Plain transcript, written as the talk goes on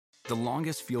The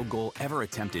longest field goal ever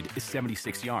attempted is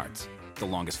 76 yards. The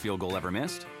longest field goal ever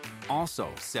missed? Also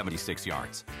 76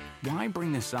 yards. Why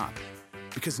bring this up?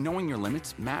 Because knowing your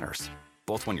limits matters,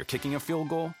 both when you're kicking a field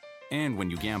goal and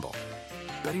when you gamble.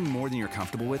 Betting more than you're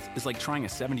comfortable with is like trying a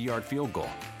 70-yard field goal.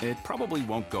 It probably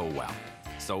won't go well.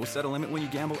 So set a limit when you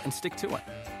gamble and stick to it.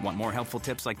 Want more helpful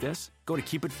tips like this? Go to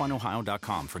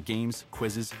keepitfunohio.com for games,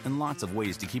 quizzes, and lots of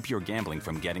ways to keep your gambling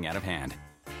from getting out of hand.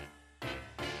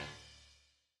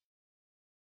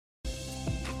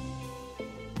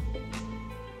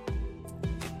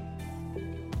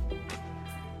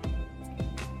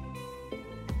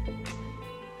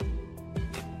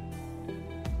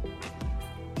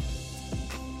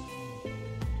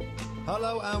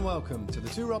 Hello and welcome to the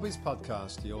Two Robbies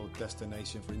podcast, your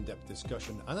destination for in-depth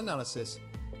discussion and analysis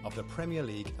of the Premier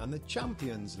League and the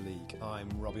Champions League. I'm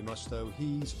Robbie Mustoe,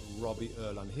 he's Robbie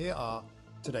Earle, and here are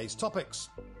today's topics.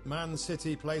 Man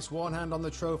City place one hand on the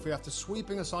trophy after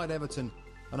sweeping aside Everton,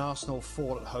 and Arsenal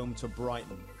fall at home to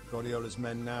Brighton. Guardiola's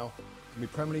men now can be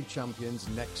Premier League champions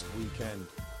next weekend.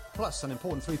 Plus, an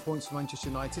important 3 points for Manchester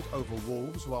United over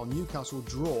Wolves, while Newcastle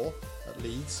draw at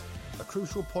Leeds, a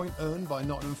crucial point earned by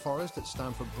Nottingham Forest at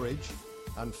Stamford Bridge,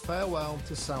 and farewell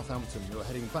to Southampton, who are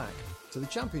heading back to the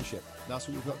Championship. That's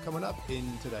what we've got coming up in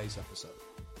today's episode.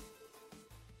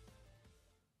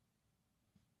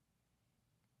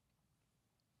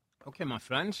 Okay, my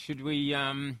friends, should we...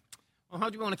 well, how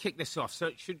do you want to kick this off?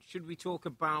 So should we talk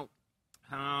about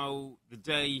how the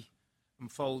day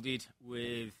unfolded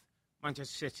with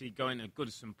Manchester City going to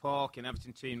Goodison Park, an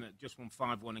Everton team that just won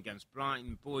 5-1 against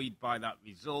Brighton, buoyed by that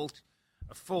result.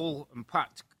 A full and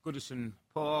packed Goodison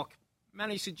Park.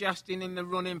 Many suggesting in the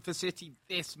run-in for City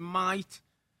this might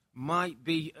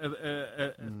be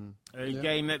a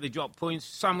game that they drop points.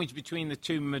 Sandwiched between the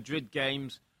two Madrid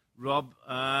games, Rob.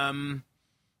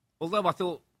 Although I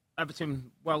thought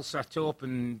Everton well set up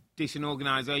and decent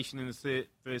organisation in the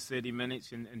first 30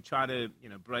 minutes and try to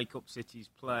break up City's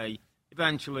play,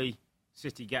 eventually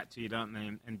City get to you, don't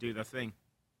they, and do their thing.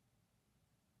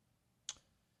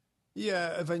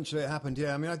 Yeah, eventually it happened,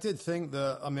 yeah. I mean, I did think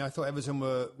that, I thought Everton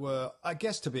were I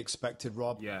guess, to be expected,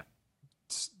 Rob. Yeah.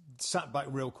 Sat back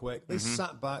real quick. They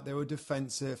sat back, they were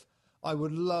defensive. I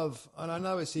would love, and I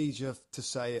know it's easier to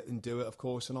say it than do it, of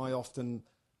course, and I often,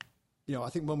 I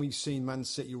think when we've seen Man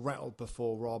City rattled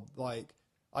before, Rob,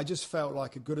 I just felt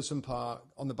like at Goodison Park,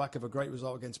 on the back of a great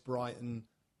result against Brighton,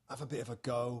 have a bit of a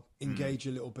go, engage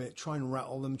a little bit, try and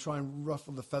rattle them, try and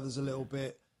ruffle the feathers a little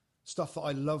bit. Stuff that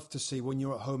I love to see when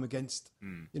you're at home against,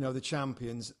 the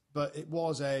champions. But it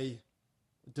was a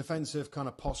defensive kind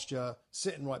of posture,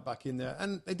 sitting right back in there.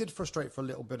 And they did frustrate for a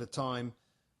little bit of time.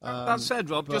 That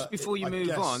said, Rob, just before you move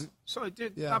on,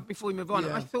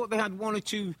 I thought they had one or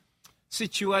two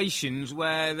situations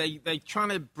where they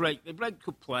break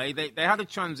good play. They had a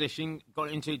transition,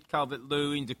 got into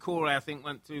Calvert-Lewin, Decore, I think,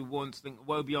 went through once, I think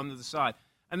Wobie on the other side.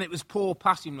 And it was poor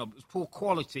passing, Rob. It was poor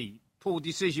quality, poor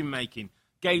decision-making.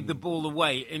 Gave the ball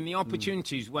away in the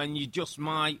opportunities when you just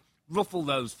might ruffle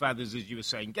those feathers, as you were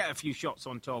saying, get a few shots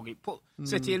on target, put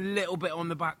City a little bit on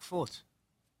the back foot.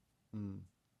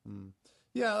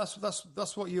 Yeah,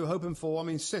 that's what you were hoping for. I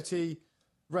mean, City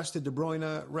rested De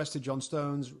Bruyne, rested John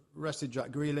Stones, rested Jack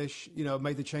Grealish,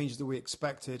 made the changes that we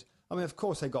expected. I mean, of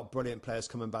course, they got brilliant players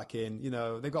coming back in.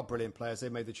 They got brilliant players. They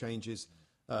made the changes.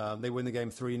 They win the game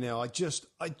 3-0.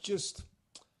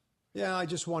 I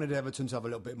just wanted Everton to have a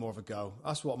little bit more of a go.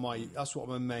 That's what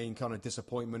my main kind of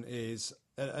disappointment is.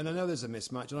 And I know there's a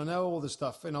mismatch, and I know all the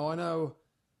stuff. I know,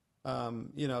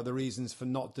 the reasons for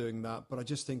not doing that. But I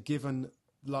just think, given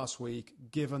last week,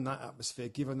 given that atmosphere,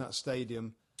 given that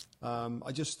stadium,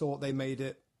 I just thought they made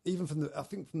it. Even from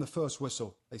the first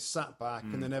whistle, they sat back,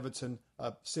 and then Everton,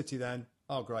 City. Then,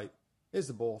 oh great, here's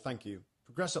the ball, thank you.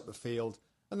 Progress up the field,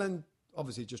 and then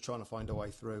obviously just trying to find a way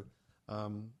through.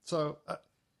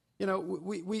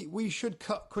 We should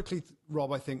cut quickly,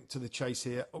 Rob, I think, to the chase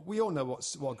here. We all know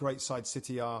what a great side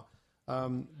City are,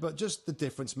 but just the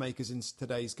difference makers in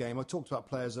today's game. I talked about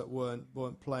players that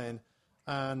weren't playing,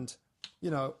 and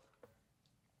Ilkay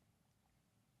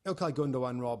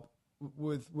Gundogan, Rob,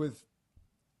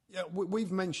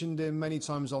 we've mentioned him many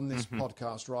times on this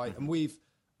podcast, right? And we've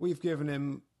given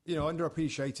him,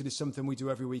 underappreciated is something we do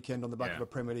every weekend on the back of a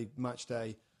Premier League match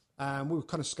day, and we'll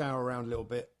kind of scour around a little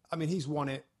bit. I mean, he's won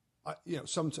it.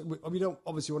 We don't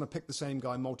obviously want to pick the same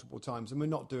guy multiple times, and we're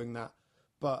not doing that.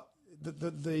 But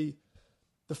the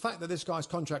fact that this guy's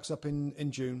contract's up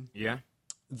in June,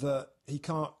 that he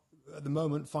can't at the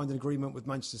moment find an agreement with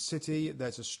Manchester City.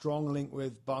 There's a strong link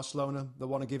with Barcelona. They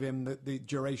want to give him the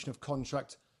duration of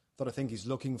contract that I think he's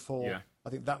looking for. I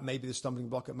think that may be the stumbling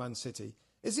block at Man City.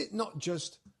 Is it not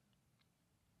just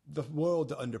the world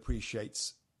that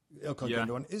underappreciates Ilkay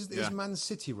Gundogan is Man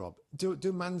City, Rob.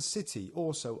 Do Man City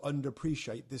also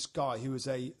underappreciate this guy who is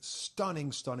a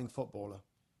stunning footballer?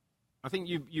 I think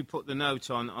you put the note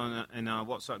on in our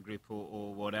WhatsApp group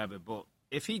or whatever, but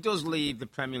if he does leave the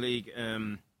Premier League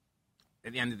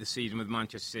at the end of the season with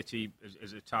Manchester City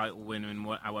as a title winner and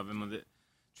however many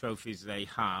trophies they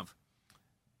have,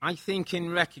 I think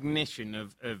in recognition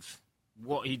of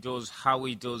what he does, how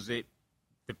he does it,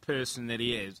 the person that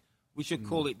he is, we should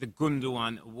call it the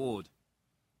Gundogan Award.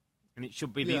 And it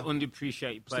should be the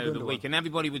underappreciated player of the week. And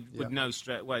everybody would know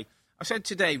straight away. I said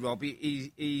today,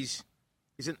 Robbie, he's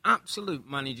an absolute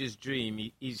manager's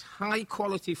dream. He's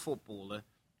high-quality footballer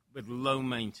with low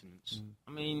maintenance.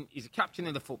 I mean, he's a captain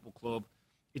of the football club.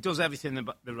 He does everything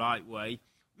the right way.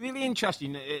 Really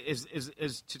interesting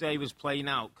as today was playing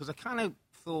out, because I kind of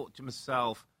thought to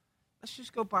myself, let's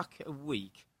just go back a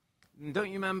week. And don't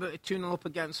you remember a 2-0 up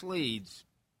against Leeds?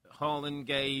 Haaland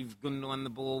gave Gundogan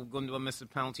the ball. Gundogan missed the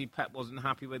penalty. Pep wasn't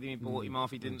happy with him. He bought him off.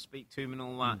 He didn't speak to him and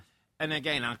all that. And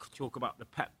again, I could talk about the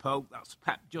Pep poke. That's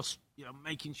Pep just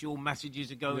making sure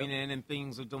messages are going in and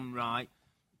things are done right.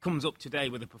 Comes up today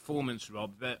with a performance,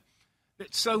 Rob,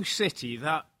 that's so City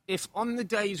that if on the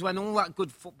days when all that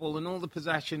good football and all the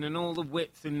possession and all the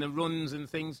width and the runs and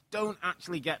things don't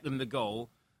actually get them the goal,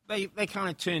 they kind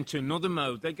of turn to another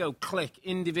mode. They go click,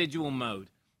 individual mode.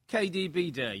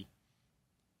 KDB day,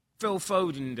 Phil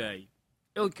Foden day,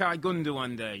 Ilkay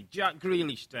Gundogan day, Jack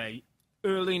Grealish day,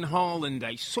 Erling Haaland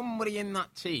day. Somebody in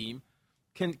that team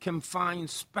can find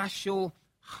special,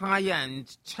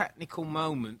 high-end, technical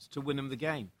moments to win them the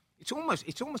game. It's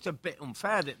almost a bit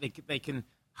unfair that they can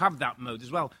have that mode as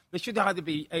well. They should either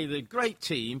be a great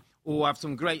team or have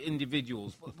some great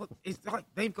individuals. But it's like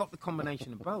they've got the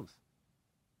combination of both.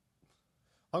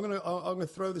 I'm gonna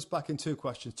throw this back in two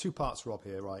questions, two parts, Rob.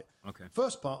 Here, right? Okay.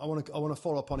 First part, I want to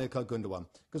follow up on Ilkay Gundogan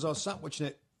because I was sat watching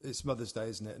it. It's Mother's Day,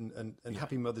 isn't it? And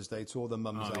happy Mother's Day to all the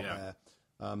mums out there.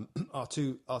 Our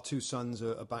two sons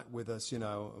are back with us,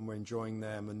 and we're enjoying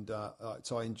them. And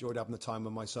so I enjoyed having the time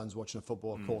when my son's watching the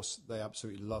football. Of course, they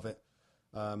absolutely love it.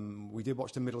 We did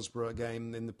watch the Middlesbrough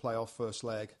game in the playoff first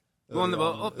leg.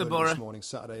 Up the Borough this morning,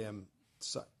 Saturday.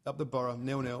 Up the Borough,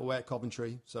 0-0 away at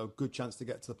Coventry. So good chance to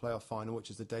get to the playoff final, which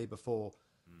is the day before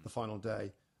the final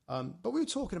day. But we were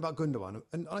talking about Gundogan,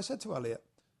 and I said to Elliot,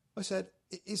 I said,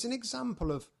 it's an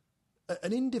example of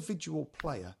an individual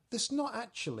player that's not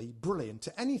actually brilliant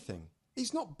at anything.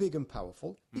 He's not big and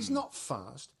powerful. He's not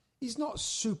fast. He's not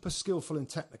super skillful and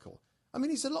technical. I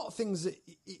mean, he's a lot of things that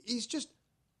he's just...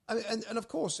 And of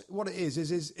course, what it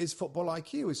is football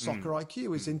IQ, his soccer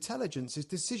IQ, his intelligence, his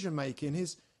decision-making,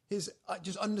 his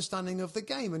just understanding of the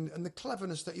game and the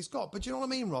cleverness that he's got. But do you know what I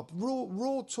mean, Rob?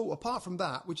 Raw talk, apart from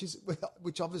that,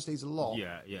 which obviously is a lot,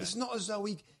 it's not as though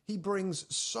he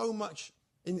brings so much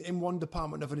in one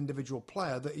department of an individual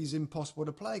player that he's impossible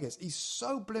to play against. He's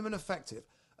so blimmin' effective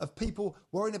of people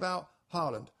worrying about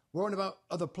Haaland, worrying about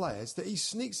other players, that he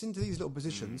sneaks into these little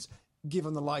positions,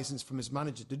 given the licence from his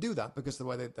manager to do that because of the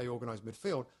way they organise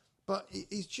midfield. But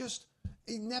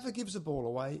he never gives the ball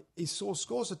away. He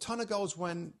scores a ton of goals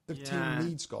when the team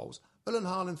needs goals. Erling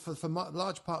Haaland, for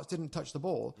large parts, didn't touch the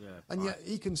ball. And yet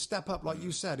he can step up, like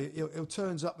you said. He'll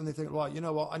turns up and they think, right, you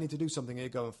know what, I need to do something here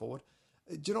going forward.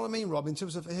 Do you know what I mean, Rob, in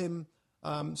terms of him?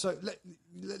 So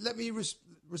let me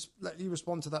let you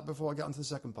respond to that before I get onto the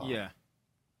second part. Yeah.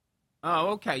 Oh,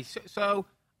 okay. So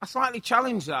I slightly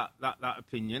challenge that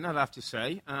opinion, I'd have to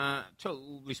say.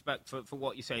 Total respect for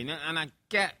what you're saying. And I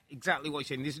get exactly what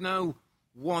you're saying. There's no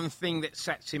one thing that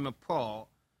sets him apart.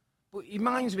 But it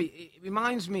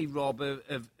reminds me, Rob,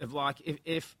 of like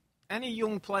if any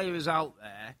young player is out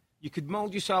there, you could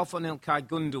mould yourself on Ilkay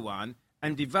Gundogan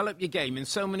and develop your game in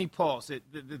so many parts that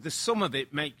the sum of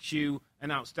it makes you an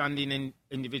outstanding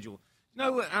individual. I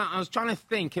was trying to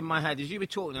think in my head, as you were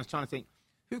talking, I was trying to think,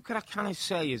 who could I kind of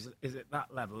say is at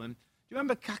that level? And do you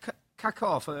remember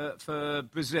Kaká for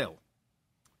Brazil?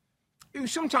 Who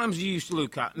sometimes you used to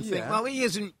look at and think, well, he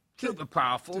isn't super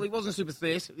powerful, he wasn't super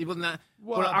this, he wasn't that.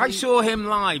 Well, I saw him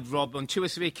live, Rob, on 2 or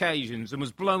 3 occasions and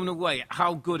was blown away at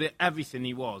how good at everything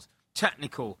he was.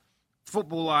 Technical,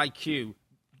 football IQ,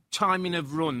 timing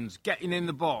of runs, getting in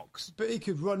the box. But he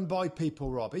could run by people,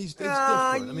 Rob. He's different.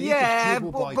 I mean, he could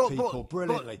dribble by people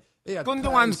brilliantly.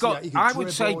 Gundogan's got. I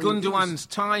would say Gundogan's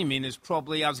timing is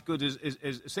probably as good as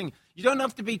thing. You don't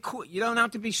have to be quick. You don't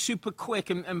have to be super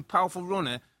quick and powerful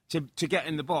runner to get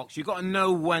in the box. You've got to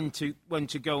know when to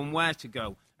go and where to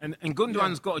go. And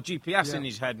Gundogan's got a GPS in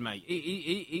his head, mate.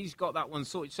 He's got that one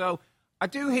sorted. So I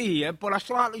do hear you, but I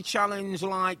slightly challenge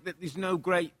like that. There's no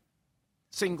great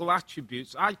single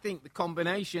attributes. I think the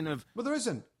combination of there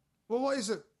isn't. Well, what is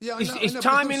it? Yeah, his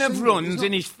timing of runs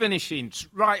and his finishing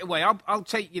right away. I'll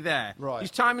take you there. Right.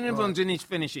 His timing of runs and his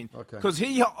finishing. Because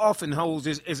he often holds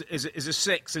as a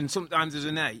 6 and sometimes as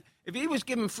an 8. If he was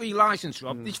given free licence,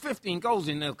 Rob, there's 15 goals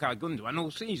in Ilkay Gundogan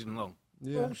all season long.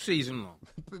 Yeah. All season long.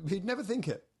 But you'd never think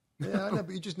it. Yeah, I know,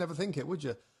 but you just never think it, would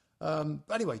you?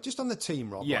 Anyway, just on the team,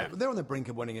 Rob. Yeah. Right? They're on the brink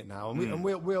of winning it now, and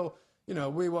we'll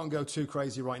we won't go too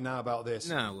crazy right now about this.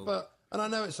 No. And I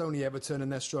know it's only Everton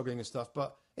and they're struggling and stuff,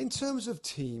 but in terms of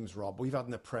teams, Rob, we've had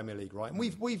in the Premier League, right? And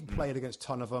we've played against a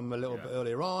ton of them a little bit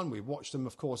earlier on. We've watched them,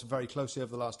 of course, very closely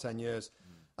over the last 10 years.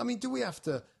 I mean, do we have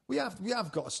to? We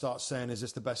have got to start saying, is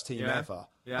this the best team ever?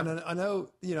 Yeah. And I know,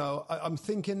 I'm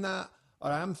thinking that.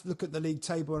 I am looking at the league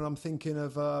table and I'm thinking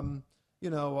of,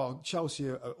 Chelsea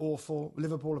are awful.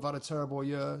 Liverpool have had a terrible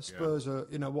year. Spurs are,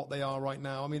 what they are right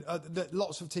now. I mean,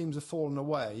 lots of teams have fallen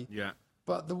away. Yeah.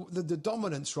 But the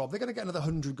dominance, Rob, they're going to get another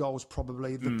 100 goals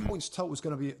probably. The points total is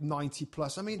going to be 90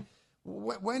 plus. I mean,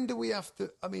 when do we have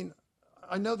to? I mean,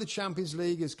 I know the Champions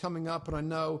League is coming up, and I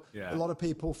know a lot of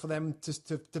people, for them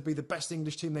to be the best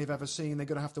English team they've ever seen, they're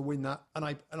going to have to win that. And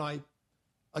I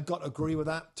got to agree with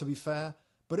that, to be fair.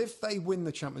 But if they win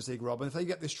the Champions League, Rob, and if they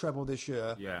get this treble this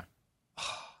year,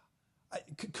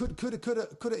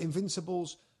 could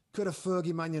Invincibles, could have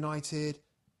Fergie Man United,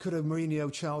 could have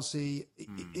Mourinho Chelsea?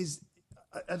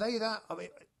 Are they that? I mean,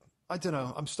 I don't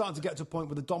know. I'm starting to get to a point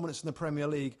with the dominance in the Premier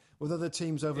League, with other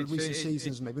teams over recent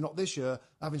seasons, maybe not this year,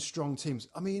 having strong teams.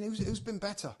 I mean, who's been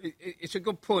better? It's a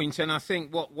good point, and I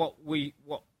think what we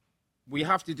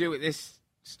have to do at this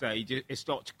stage is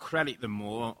start to credit them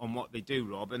more on what they do,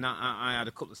 Rob. And I had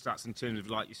a couple of stats in terms of,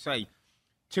 like you say,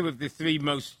 2 of the 3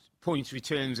 most points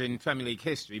returns in Premier League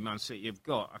history Man City have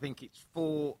got. I think it's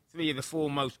 3 of the 4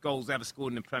 most goals ever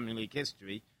scored in the Premier League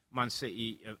history Man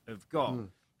City have got.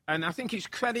 And I think it's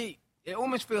credit. It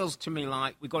almost feels to me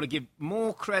like we've got to give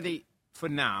more credit for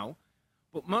now,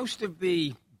 but most of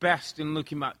the best in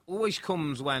looking back always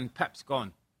comes when Pep's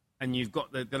gone and you've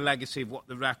got the legacy of what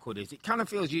the record is. It kind of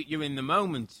feels you're in the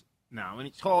moment now, and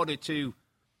it's harder to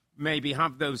maybe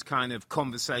have those kind of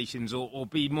conversations or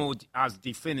be more as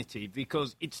definitive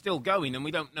because it's still going and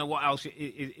we don't know what else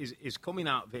is coming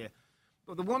out of here.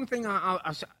 But the one thing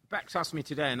Bex asked me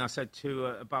today, and I said to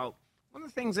her about one of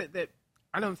the things that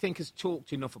I don't think is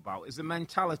talked enough about is the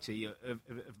mentality of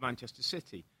Manchester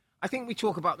City. I think we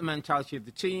talk about the mentality of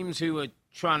the teams who are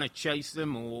trying to chase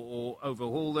them or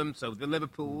overhaul them, so the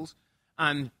Liverpools,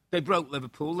 and they broke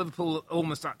Liverpool. Liverpool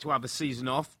almost had to have a season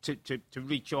off to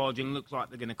recharge and look like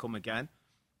they're going to come again.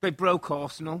 They broke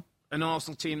Arsenal, an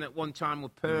Arsenal team that one time were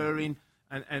purring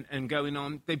and going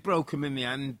on. They broke them in the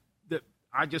end.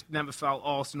 I just never felt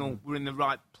Arsenal were in the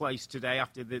right place today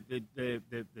after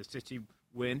the City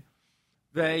win.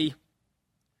 They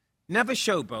never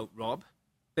showboat, Rob.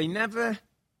 They never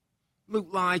look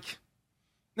like,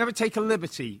 never take a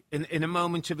liberty in a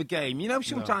moment of a game. You know,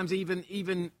 sometimes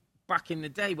even back in the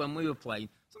day when we were playing,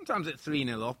 sometimes at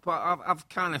 3-0 up, I've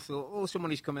kind of thought,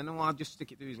 somebody's coming, I'll just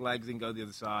stick it through his legs and go the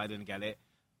other side and get it.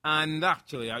 And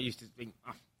actually, I used to think,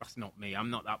 that's not me, I'm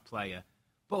not that player.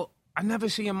 But I never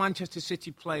see a Manchester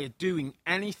City player doing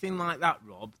anything like that,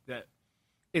 Rob, that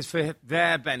is for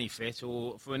their benefit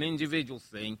or for an individual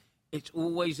thing. It's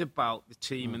always about the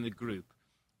team and the group.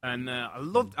 And I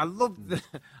loved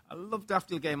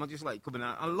after the game. I'll just let it come in.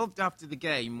 I loved after the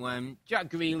game when Jack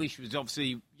Grealish was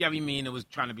obviously Yerry Mina was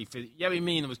trying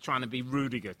to be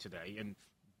Rudiger today and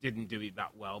didn't do it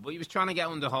that well. But he was trying to get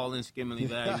under Haaland's skin when he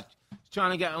was there. He was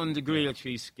trying to get under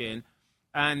Grealish's skin.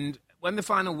 And when the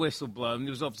final whistle blown,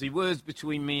 there was obviously words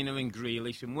between Mina and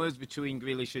Grealish and words between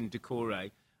Grealish and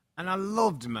Doucouré. And I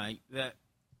loved, mate, that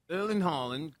Erling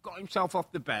Haaland got himself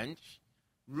off the bench,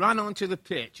 ran onto the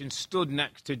pitch and stood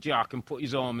next to Jack and put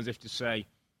his arm as if to say,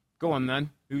 go on then,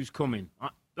 who's coming?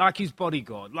 Like his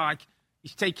bodyguard, like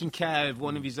he's taking care of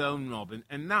one of his own, Rob.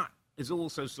 And that is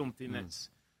also something that's,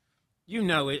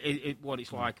 what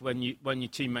it's like when your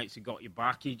teammates have got your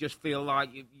back. You just feel like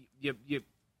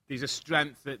there's a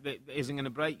strength that isn't going to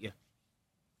break you.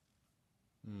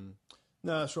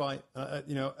 No, that's right.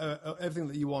 Everything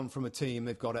that you want from a team,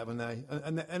 they've got it, haven't they?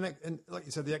 And like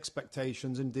you said, the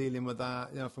expectations and dealing with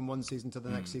that, from one season to the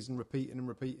next season, repeating.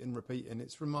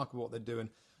 It's remarkable what they're doing.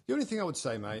 The only thing I would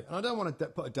say, mate, and I don't want to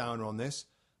put a downer on this,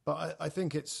 but I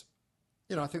think it's,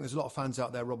 I think there's a lot of fans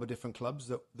out there, Rob, of different clubs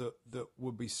that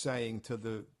would be saying to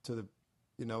the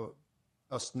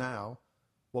us now,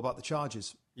 what about the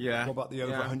charges? Yeah. What about the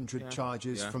over 100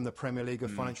 charges from the Premier League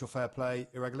of financial fair play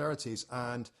irregularities?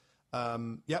 And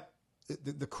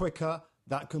the quicker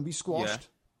that can be squashed,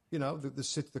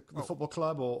 the football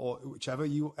club or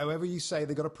however you say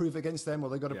they've got to prove against them or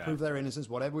they've got to prove their innocence,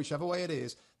 whichever way it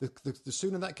is, the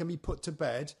sooner that can be put to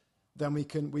bed, then we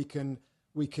can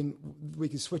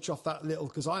switch off that little,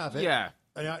 because I have it. Yeah.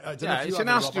 I don't know if it's you an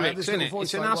have it, Rob. asterisk, isn't it?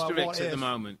 It's an asterisk at the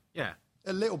moment. Yeah.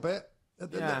 A little bit.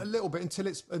 A little bit until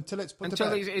it's put to bed.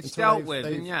 Until it's dealt with,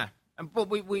 But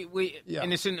we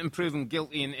innocent and proven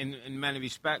guilty in many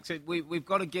respects. We've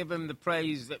got to give them the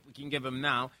praise that we can give them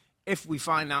now. If we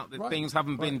find out that things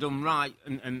haven't been done right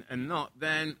and not,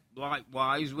 then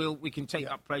likewise we can take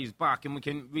that praise back and we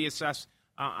can reassess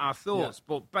our thoughts. Yeah.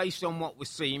 But based on what we're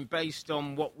seeing, based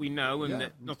on what we know, and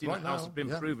that nothing else has been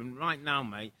proven right now,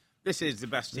 mate, this is the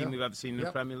best team we've ever seen in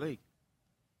the Premier League.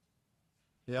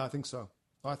 Yeah, I think so.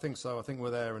 I think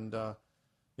we're there, and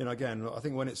again, I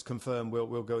think when it's confirmed,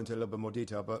 we'll go into a little bit more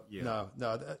detail. But no,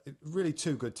 really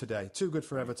too good today. Too good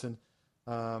for Everton.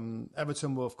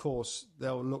 Everton will, of course,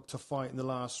 they'll look to fight in the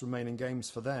last remaining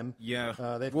games for them.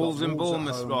 Yeah, they've Wolves got and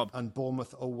Bournemouth, Rob, and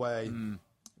Bournemouth away.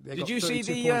 Did you see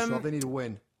the points, Rob. They need a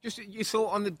win. Just your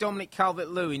thought on the Dominic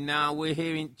Calvert-Lewin. Now we're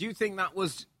hearing. Do you think that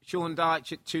was Sean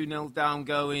Dyche at 2-0 down,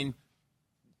 going,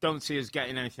 don't see us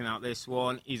getting anything out of this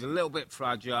one. He's a little bit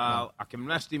fragile. No. I can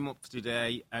rest him up for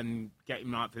today and get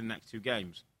him right for the next 2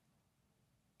 games.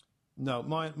 No,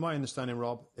 my understanding,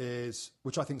 Rob, is,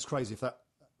 which I think is crazy.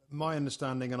 My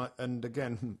understanding, and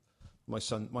again, my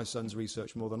son's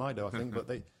researched more than I do, I think.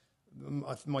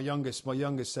 But my youngest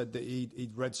said that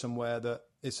he'd read somewhere that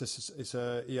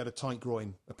he had a tight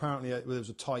groin. Apparently, there was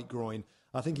a tight groin.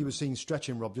 I think he was seen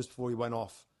stretching, Rob, just before he went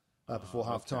off. Before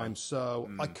half-time. So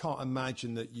I can't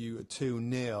imagine that you at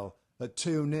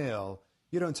 2-0,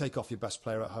 you don't take off your best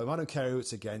player at home. I don't care who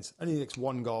it's against. And he makes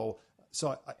 1 goal.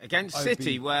 So against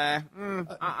City, where,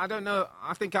 I don't know,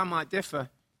 I think I might differ.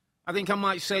 I think I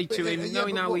might say to him,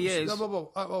 knowing how he is...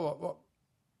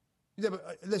 Yeah,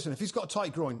 but listen, if he's got a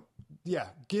tight groin,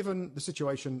 given the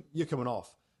situation, you're coming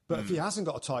off. But if he hasn't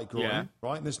got a tight groin,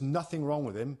 right, and there's nothing wrong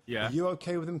with him, are you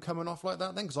okay with him coming off like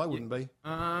that then? Because I wouldn't be.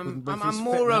 I'm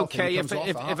more okay if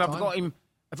I've got him,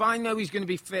 if I know he's going to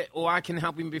be fit, or I can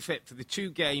help him be fit for the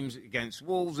 2 games against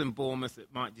Wolves and Bournemouth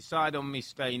that might decide on me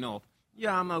staying up.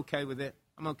 Yeah, I'm okay with it.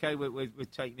 I'm okay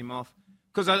with taking him off.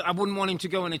 Because I wouldn't want him to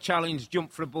go in a challenge,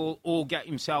 jump for a ball, or get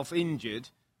himself injured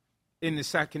in the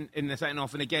second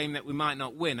half in a game that we might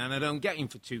not win, and I don't get him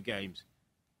for 2 games.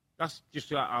 That's just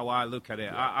how I look at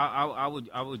it. I would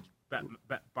bet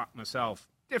back myself.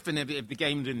 Different if the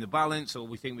game's in the balance, or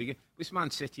we think this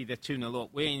Man City, they're 2-0 up.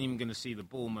 We ain't even going to see the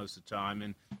ball most of the time,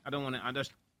 and I don't want to.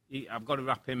 I've got to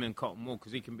wrap him in cotton wool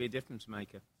because he can be a difference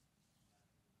maker.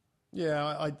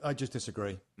 Yeah, I just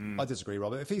disagree. I disagree,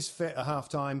 Robert. If he's fit at half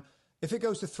time, if it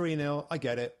goes to 3-0, I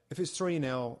get it. If it's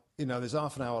 3-0, there's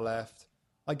half an hour left.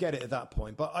 I get it at that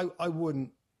point, but I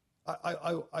wouldn't.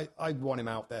 I'd want him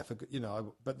out there for,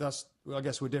 but that's, I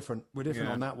guess we're different. We're different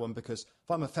on that one, because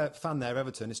if I'm a fan there,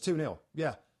 Everton, it's 2-0.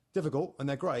 Yeah, difficult, and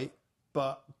they're great,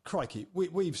 but crikey,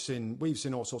 we've seen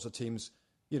all sorts of teams,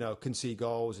 concede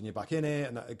goals, and you're back in it,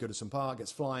 and at Goodison Park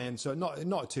gets flying. So not a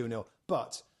 2-0,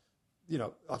 but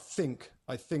I think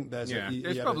there's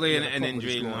there's probably an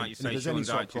injury, like you say, Sean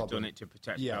Dyche has done it to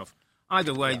protect himself.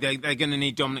 Either way, they're going to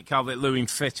need Dominic Calvert-Lewin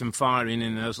fit and firing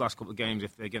in those last couple of games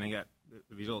if they're going to get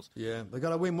the results. Yeah, they've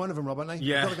got to win one of them, Rob, haven't they?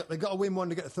 Yeah. They've got to win one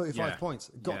to get 35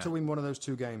 points. Got to win one of those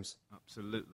 2 games.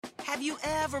 Absolutely. Have you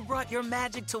ever brought your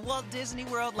magic to Walt Disney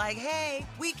World like, hey,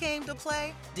 we came to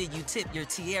play? Did you tip your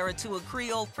tiara to a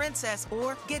Creole princess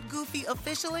or get goofy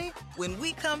officially? When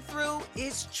we come through,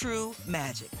 it's true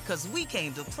magic, because we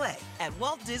came to play at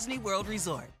Walt Disney World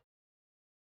Resort.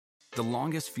 The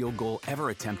longest field goal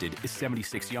ever attempted is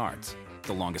 76 yards.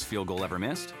 The longest field goal ever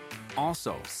missed?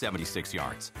 Also 76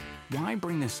 yards. Why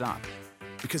bring this up?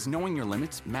 Because knowing your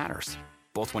limits matters,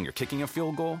 both when you're kicking a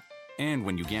field goal and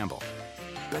when you gamble.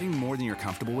 Betting more than you're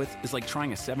comfortable with is like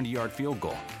trying a 70-yard field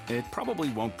goal. It probably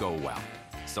won't go well.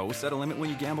 So set a limit when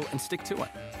you gamble and stick to it.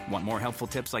 Want more helpful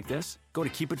tips like this? Go to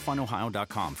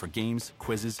keepitfunohio.com for games,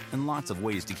 quizzes, and lots of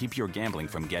ways to keep your gambling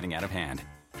from getting out of hand.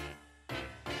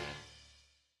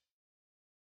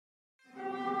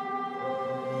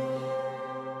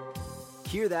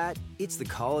 Hear that? It's the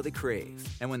call of the Crave.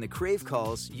 And when the Crave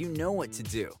calls, you know what to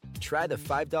do. Try the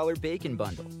 $5 Bacon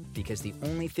Bundle, because the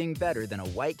only thing better than a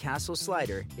White Castle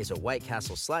slider is a White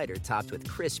Castle slider topped with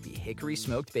crispy hickory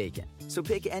smoked bacon. So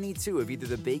pick any 2 of either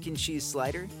the Bacon Cheese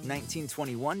Slider,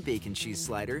 1921 Bacon Cheese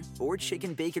Slider, or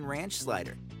Chicken Bacon Ranch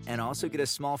Slider. And also get a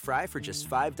small fry for just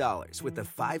 $5 with the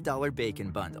 $5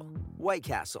 Bacon Bundle. White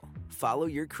Castle. Follow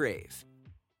your Crave.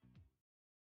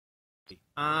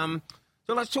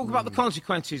 So let's talk about the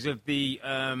consequences of the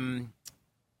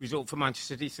result for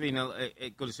Manchester City, 3-0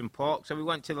 at Goodison Park. So we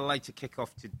went to the later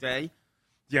kick-off today.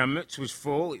 The Emirates was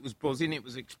full. It was buzzing. It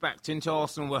was expectant.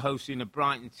 Arsenal were hosting a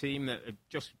Brighton team that had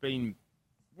just been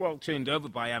well turned over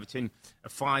by Everton, a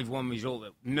 5-1 result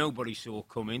that nobody saw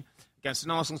coming, against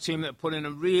an Arsenal team that put in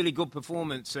a really good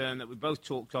performance that we both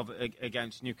talked of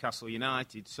against Newcastle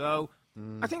United. So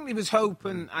I think there was hope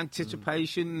and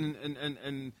anticipation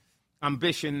and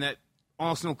ambition that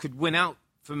Arsenal could win out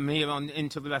from here on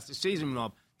into the rest of the season,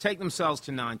 Rob. Take themselves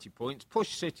to 90 points,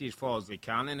 push City as far as they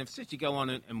can, and if City go on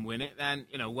and win it, then,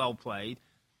 well played.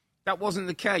 That wasn't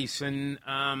the case, and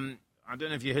I don't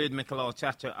know if you heard Mikel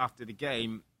Arteta after the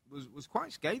game, was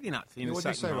quite scathing, actually, in the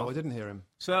second half. What did he say, Rob? I didn't hear him.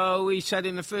 So he said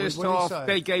in the first half,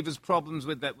 they gave us problems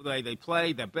with the way they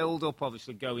played, their build-up,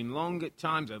 obviously going long at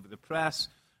times over the press.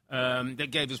 They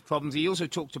gave us problems. He also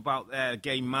talked about their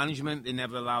game management. They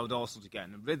never allowed Arsenal to get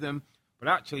in the rhythm. But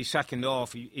actually, second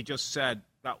half, he just said,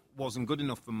 that wasn't good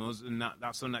enough for us, and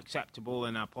that's unacceptable,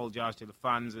 and I apologise to the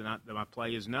fans, and that my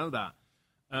players know that.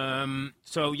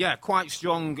 So, yeah, quite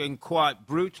strong and quite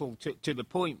brutal to the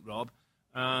point, Rob,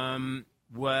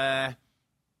 where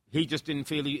he just didn't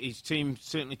feel his team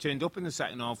certainly turned up in the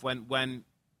second half when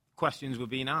questions were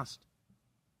being asked.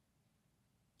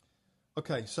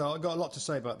 Okay, so I've got a lot to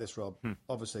say about this, Rob.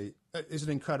 Obviously, it's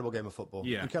an incredible game of football.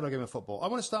 Yeah. Incredible game of football. I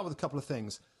want to start with a couple of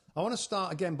things. I want to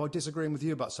start again by disagreeing with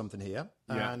you about something here,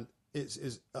 and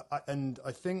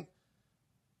I think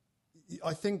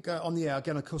on the air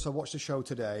again. Of course, I watched the show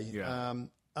today,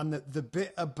 and the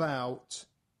bit about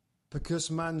because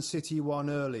Man City won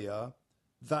earlier,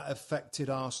 that affected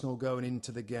Arsenal going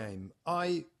into the game.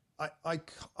 I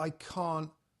can't.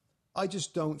 I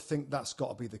just don't think that's got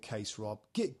to be the case, Rob.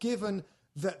 Given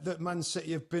that Man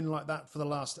City have been like that for the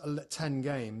last 10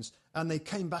 games, and they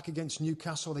came back against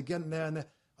Newcastle, they get in there and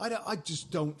I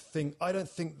just don't think. I don't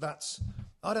think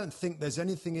there's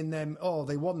anything in them. Oh,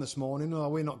 they won this morning. Oh,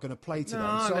 we're not going to play today.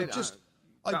 No, so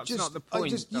that's not the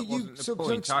point. That wasn't the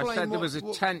point. I said there was a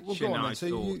tension.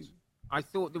 I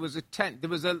thought there was a there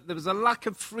was a lack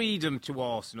of freedom to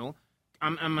Arsenal.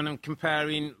 I'm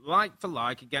comparing like for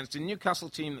like against a Newcastle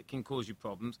team that can cause you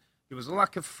problems. There was a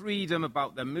lack of freedom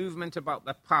about their movement, about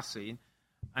their passing.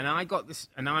 And I got this,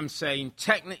 and I'm saying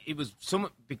it was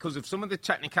because of some of the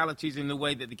technicalities in the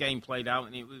way that the game played out,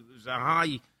 and it was a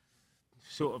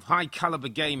high caliber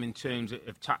game in terms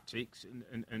of tactics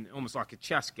and almost like a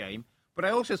chess game. But I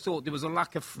also thought there was a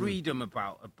lack of freedom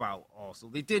about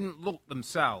Arsenal. They didn't look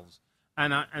themselves,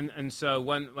 and so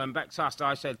when Bex asked,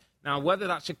 I said, now whether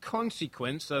that's a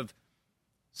consequence of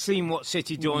seeing what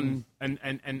City done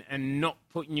and not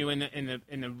putting you in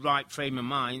a right frame of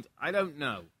mind, I don't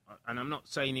know. And I'm not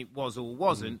saying it was or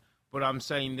wasn't, but I'm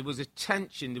saying there was a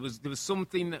tension. There was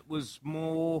something that was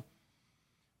more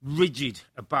rigid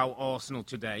about Arsenal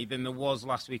today than there was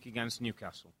last week against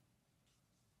Newcastle.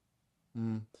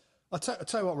 I'll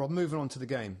tell you what, Rob, moving on to the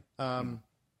game. And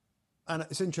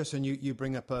it's interesting you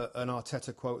bring up an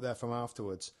Arteta quote there from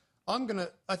afterwards. I'm going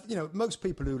to, most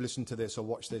people who listen to this or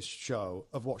watch this show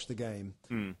have watched the game.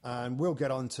 And we'll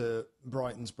get on to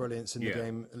Brighton's brilliance in the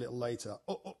game a little later.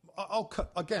 I'll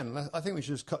cut, again, I think we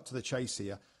should just cut to the chase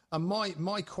here. And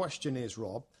my question is,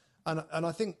 Rob, and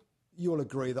I think you'll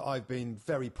agree that I've been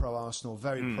very pro-Arsenal,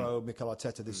 very pro-Mikel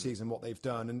Arteta this season, what they've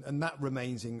done. And that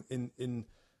remains in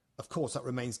of course, that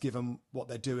remains given what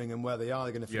they're doing and where they are.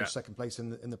 They're going to finish second place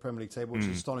in the Premier League table, which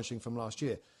is astonishing from last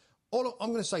year. I'm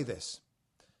going to say this.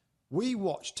 We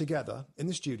watched together in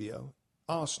the studio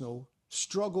Arsenal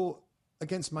struggle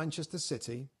against Manchester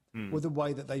City with the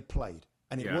way that they played.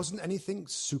 And it wasn't anything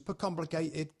super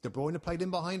complicated. De Bruyne played in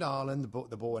behind Haaland.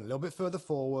 The ball went a little bit further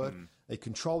forward. They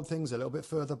controlled things a little bit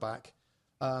further back.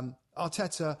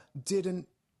 Arteta didn't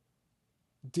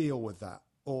deal with that,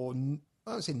 or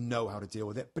I don't say know how to deal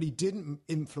with it, but he didn't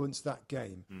influence that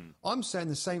game. I'm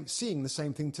saying seeing the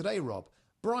same thing today, Rob.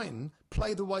 Brighton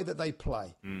play the way that they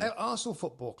play. Arsenal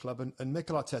Football Club and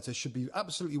Mikel Arteta should be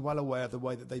absolutely well aware of the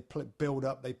way that they build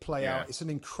up, they play out. It's an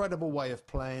incredible way of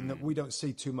playing that we don't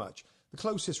see too much. The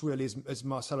closest really is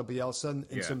Marcelo Bielsa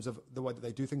in terms of the way that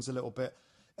they do things a little bit.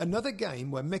 Another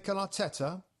game where Mikel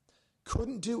Arteta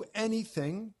couldn't do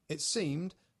anything, it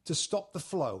seemed, to stop the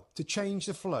flow, to change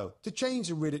the flow, to change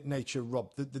the rigid nature,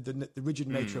 Rob, the rigid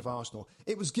nature of Arsenal.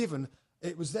 It was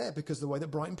there because of the way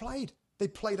that Brighton played. They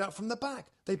played out from the back.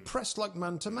 They pressed like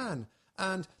man-to-man.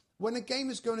 And when a game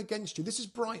is going against you, this is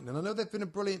Brighton, and I know they've been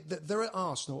they're at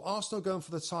Arsenal going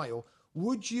for the title.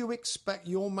 Would you expect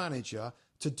your manager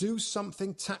to do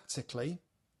something tactically,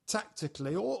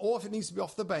 or if it needs to be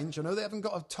off the bench? I know they haven't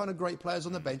got a ton of great players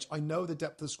on the bench. I know the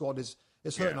depth of the squad is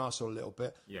It's hurting Arsenal a little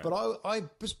bit. Yeah. But I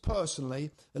was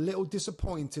personally a little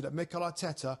disappointed that Mikel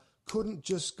Arteta couldn't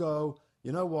just go,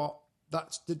 you know what,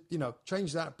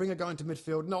 change that, bring a guy into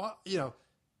midfield. No,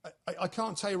 I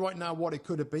can't tell you right now what it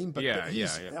could have been, but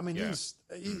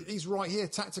he's right here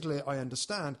tactically, I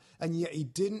understand, and yet he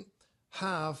didn't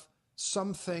have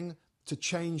something to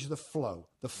change the flow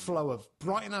of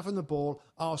Brighton having the ball,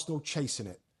 Arsenal chasing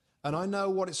it. And I know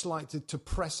what it's like to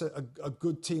press a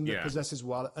good team that possesses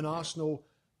well, and Arsenal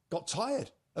got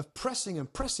tired of pressing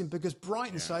because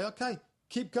Brighton say, okay,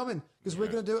 keep coming, because we're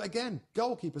going to do it again.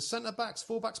 Goalkeepers, centre-backs,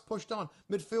 full-backs pushed on,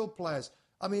 midfield players.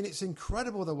 I mean, it's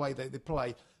incredible the way they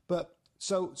play. But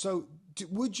so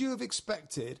would you have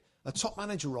expected a top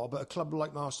manager, Rob, at a club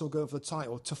like Arsenal going for the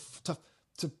title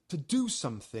to do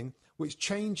something which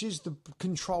changes the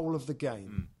control of the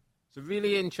game? It's a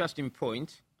really interesting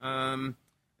point.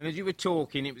 And as you were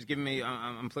talking, it was giving me,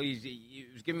 I'm pleased,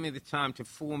 it was giving me the time to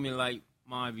formulate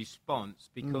my response,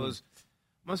 because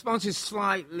my response is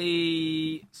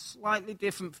slightly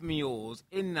different from yours,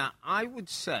 in that I would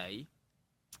say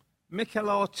Mikel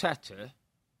Arteta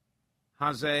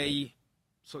has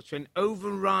such an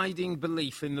overriding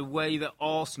belief in the way that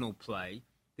Arsenal play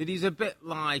that he's a bit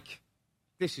like,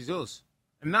 this is us,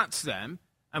 and that's them,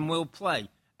 and we'll play.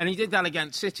 And he did that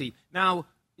against City. Now,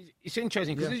 it's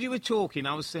interesting, because as you were talking,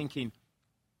 I was thinking,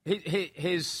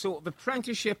 his sort of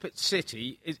apprenticeship at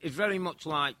City is very much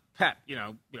like Pep.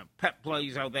 Pep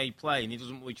plays how they play, and he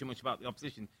doesn't worry too much about the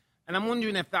opposition. And I'm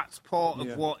wondering if that's part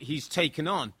of what he's taken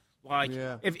on. Like,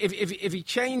 if he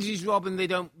changes, Rob, and they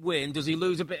don't win, does he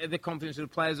lose a bit of the confidence of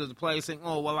the players? Or the players think,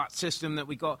 oh, well, that system that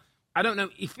we got, I don't know.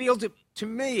 To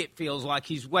me, it feels like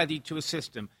he's wedded to a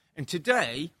system. And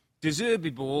today, De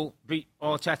Zerbi ball beat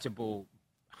Arteta ball,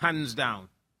 hands down.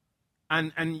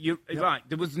 And you're right,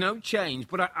 there was no change.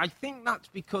 But I think that's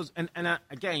because,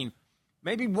 again,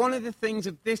 maybe one of the things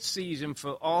of this season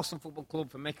for Arsenal Football Club,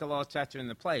 for Mikel Arteta and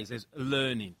the players, is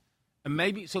learning. And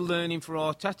maybe it's a learning for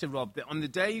Arteta, Rob, that on the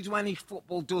days when his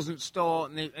football doesn't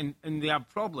start and they have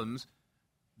problems,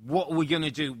 what are we going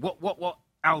to do? What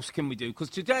else can we do? Because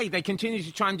today they continue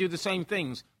to try and do the same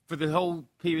things for the whole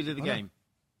period of the game.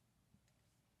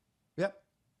 Yep.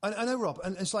 I know, Rob.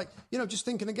 And it's like, just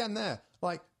thinking again there,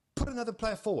 like, put another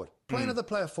player forward. Play another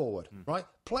player forward, right?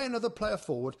 Play another player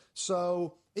forward.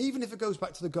 So even if it goes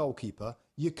back to the goalkeeper,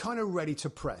 you're kind of ready to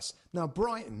press. Now,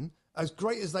 Brighton, as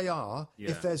great as they are,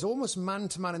 if there's almost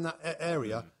man-to-man in that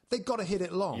area, they've got to hit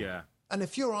it long. Yeah. And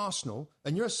if you're Arsenal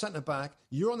and you're a centre-back,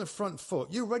 you're on the front foot,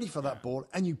 you're ready for that ball,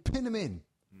 and you pin them in.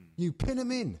 You pin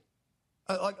them in.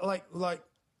 Like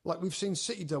we've seen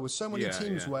City do with so many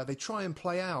teams where they try and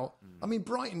play out. I mean,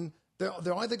 Brighton,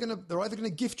 they're either going to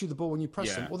gift you the ball when you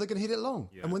press them, or they're going to hit it long.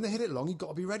 Yeah. And when they hit it long, you've got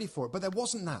to be ready for it. But there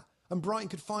wasn't that. And Brighton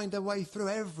could find their way through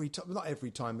every time. Not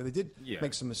every time, but they did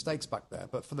make some mistakes back there.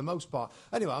 But for the most part,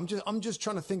 anyway, I'm just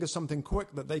trying to think of something quick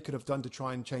that they could have done to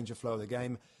try and change the flow of the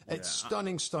game. It's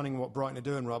stunning what Brighton are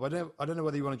doing, Rob. I don't know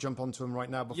whether you want to jump onto them right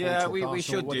now before we talk we Arsenal.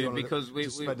 should do, because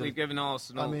we've given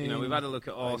Arsenal. We've had a look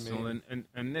at Arsenal,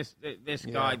 and this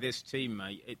guy, this team,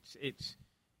 mate.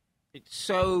 It's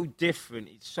so different.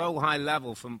 It's so high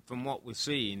level from what we're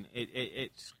seeing.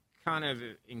 It's kind of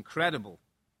incredible.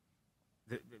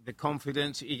 The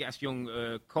confidence. He gets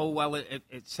young Colwell at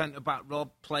centre-back, Rob,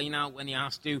 playing out when he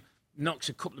has to, knocks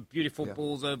a couple of beautiful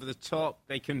balls over the top.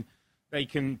 They can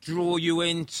draw you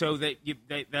in, so that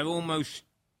they're almost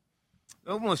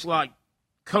like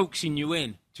coaxing you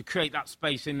in to create that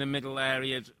space in the middle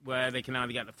areas where they can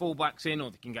either get the full-backs in,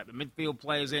 or they can get the midfield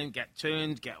players in, get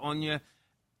turned, get on you.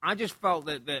 I just felt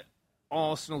that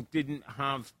Arsenal didn't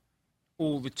have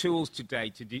all the tools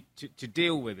today to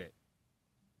deal with it.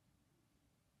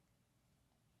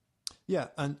 Yeah,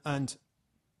 and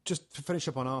just to finish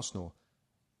up on Arsenal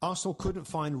couldn't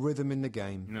find rhythm in the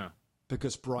game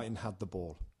because Brighton had the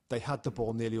ball. They had the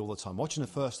ball nearly all the time. Watching the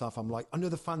first half, I'm like, I know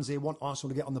the fans here want Arsenal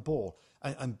to get on the ball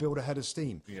and build a head of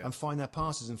steam and find their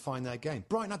passes and find their game.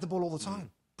 Brighton had the ball all the time.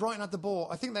 Brighton had the ball.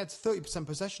 I think they had 30%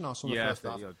 possession, Arsenal, in the first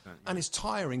half. And it's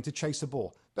tiring to chase the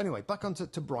ball. But anyway, back on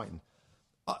to Brighton.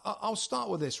 I'll start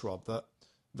with this, Rob,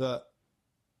 that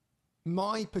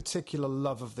my particular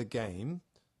love of the game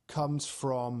comes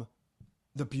from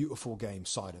the beautiful game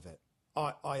side of it.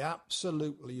 I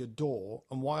absolutely adore,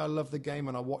 and why I love the game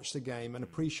and I watch the game and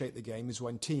appreciate the game is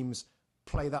when teams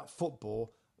play that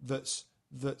football that's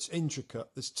intricate,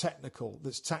 that's technical,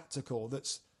 that's tactical,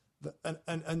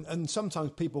 and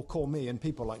sometimes people call me, and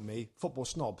people like me, football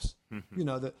snobs. You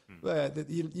know, that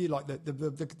you like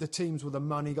the teams with the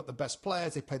money, got the best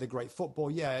players, they play the great football.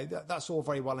 Yeah, that's all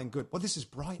very well and good. Well, this is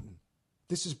Brighton.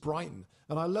 This is Brighton.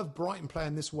 And I love Brighton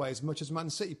playing this way as much as Man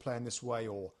City playing this way,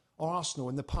 or Arsenal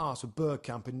in the past with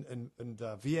Bergkamp and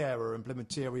Vieira and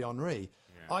Thierry Henry.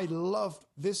 Yeah. I loved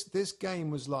this. This game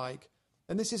was like,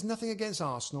 and this is nothing against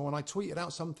Arsenal, and I tweeted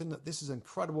out something that this is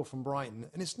incredible from Brighton,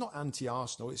 and it's not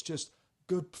anti-Arsenal, it's just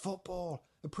good football,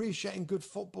 appreciating good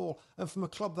football, and from a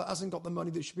club that hasn't got the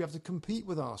money that should be able to compete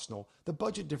with Arsenal. The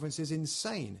budget difference is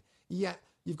insane, yet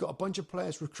you've got a bunch of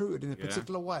players recruited in a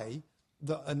particular way,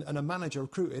 and a manager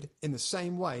recruited in the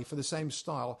same way for the same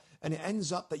style, and it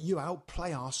ends up that you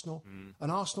outplay Arsenal, an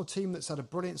Arsenal team that's had a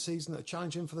brilliant season, that are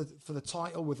challenging for the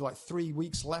title with like 3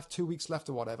 weeks left, 2 weeks left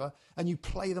or whatever, and you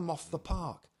play them off the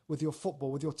park with your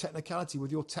football, with your technicality,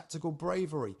 with your tactical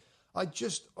bravery. I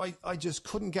just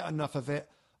couldn't get enough of it.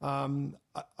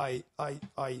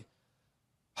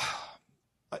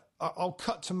 I'll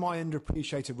cut to my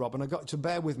underappreciated, Rob, and I got to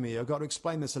bear with me. I've got to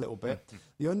explain this a little bit.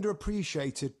 The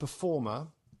underappreciated performer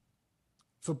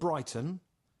for Brighton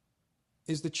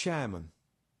is the chairman,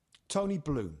 Tony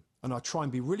Bloom, and I'll try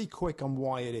and be really quick on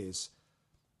why it is.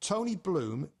 Tony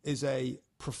Bloom is a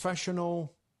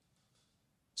professional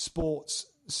sports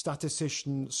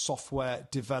statistician, software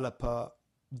developer,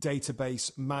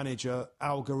 database manager,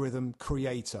 algorithm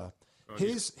creator.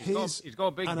 He's got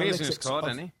a big business card,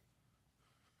 hasn't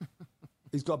he?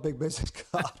 He's got a big business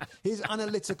card. His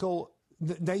analytical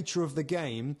nature of the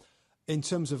game in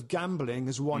terms of gambling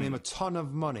has won him a ton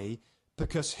of money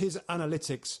because his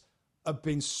analytics have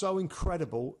been so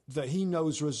incredible that he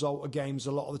knows the result of games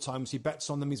a lot of the times. He bets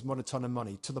on them, he's won a ton of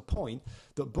money, to the point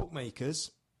that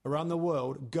bookmakers around the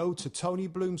world go to Tony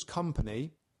Bloom's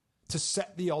company to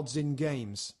set the odds in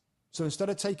games. So instead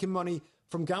of taking money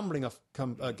from gambling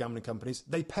companies,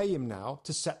 they pay him now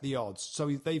to set the odds. So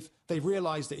they've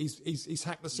realised that he's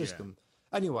hacked the system.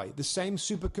 Yeah. Anyway, the same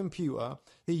supercomputer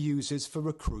he uses for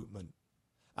recruitment,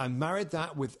 and married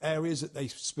that with areas that they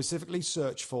specifically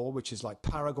search for, which is like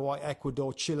Paraguay,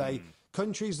 Ecuador, Chile,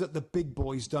 countries that the big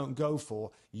boys don't go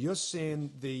for. You're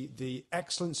seeing the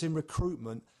excellence in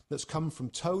recruitment that's come from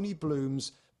Tony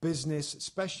Bloom's business,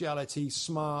 speciality,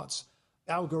 smarts,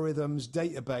 algorithms,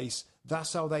 database.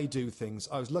 That's how they do things.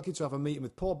 I was lucky to have a meeting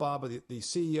with Paul Barber, the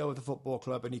CEO of the football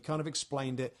club, and he kind of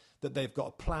explained it, that they've got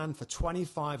a plan for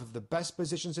 25 of the best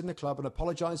positions in the club. And I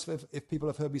apologise if people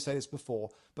have heard me say this before,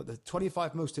 but the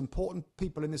 25 most important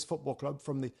people in this football club,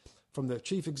 from the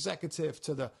chief executive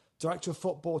to the director of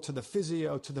football to the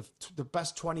physio to the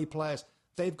best 20 players,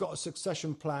 they've got a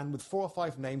succession plan with 4 or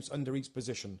 5 names under each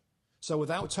position. So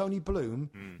without Tony Bloom,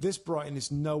 this Brighton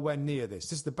is nowhere near this.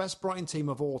 This is the best Brighton team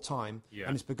of all time,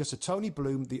 and it's because of Tony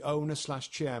Bloom, the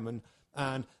owner/chairman,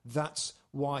 and that's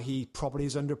why he probably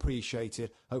is underappreciated.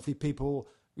 Hopefully people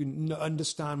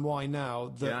understand why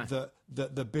now, that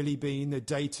the Billy Bean, the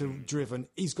data-driven,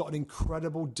 he's got an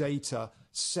incredible data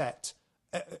set.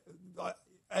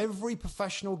 Every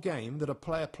professional game that a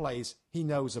player plays, he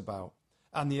knows about.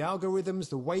 And the algorithms,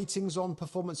 the weightings on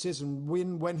performances, and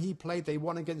when he played, they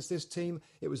won against this team.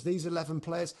 It was these 11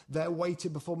 players, their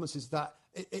weighted performances,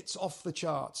 it's off the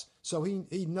charts. So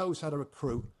he knows how to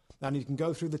recruit, and he can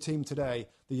go through the team today.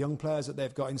 The young players that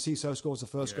they've got, Enciso scores the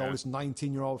first goal, this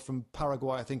 19-year-old from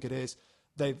Paraguay, I think it is.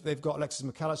 They've got Alexis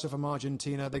McAllister from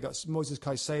Argentina. They've got Moises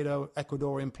Caicedo,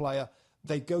 Ecuadorian player.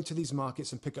 They go to these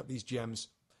markets and pick up these gems.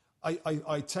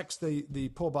 I text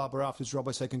the Paul Barber afterwards, Rob.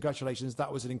 I say, congratulations,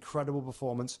 that was an incredible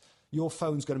performance. Your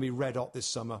phone's going to be red hot this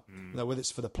summer. Now, whether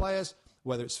it's for the players,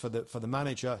 whether it's for the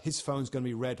manager, his phone's going to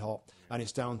be red hot. And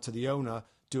it's down to the owner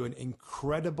doing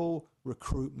incredible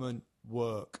recruitment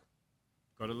work.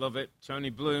 Got to love it.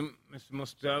 Tony Bloom, Mr.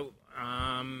 Mustoe.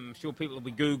 I'm sure people will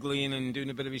be Googling and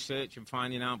doing a bit of research and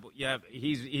finding out. But, yeah,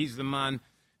 he's the man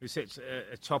who sits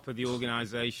at top of the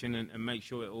organisation and makes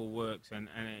sure it all works. And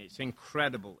it's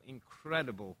incredible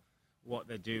what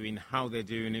they're doing, how they're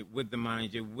doing it with the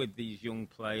manager, with these young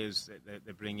players that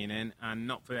they're bringing in, and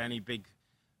not for any big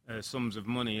sums of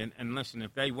money. And listen,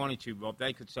 if they wanted to, Rob,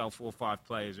 they could sell 4 or 5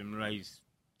 players and raise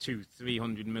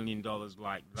 $200-300 million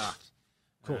like that.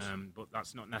 Of course. But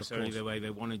that's not necessarily the way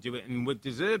they want to do it. And with De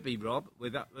Zerbi, Rob,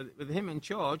 with him in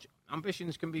charge,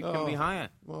 ambitions can be higher.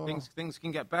 Well, things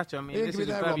can get better. I mean, this is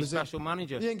a very special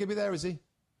manager. He ain't going to be there, is he?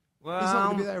 Well, he's not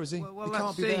going to be there, is he? Well, he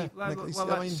can't be see. there.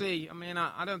 Let's see. I mean,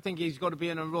 I don't think he's got to be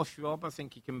in a rush, Rob. I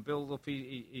think he can build up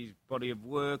his body of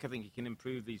work. I think he can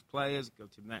improve these players, go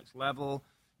to the next level,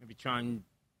 maybe try and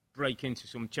break into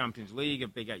some Champions League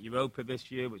if they get Europa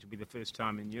this year, which will be the first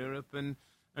time in Europe, and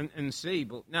see.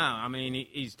 But now, I mean,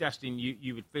 he's destined,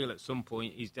 you would feel at some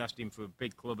point, he's destined for a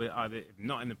big club, either if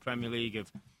not in the Premier League,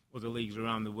 of other leagues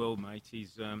around the world, mate.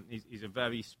 He's a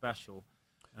very special.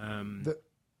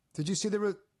 Did you see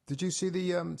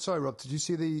the? Sorry, Rob. Did you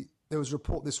see there was a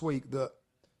report this week that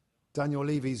Daniel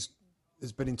Levy's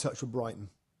has been in touch with Brighton,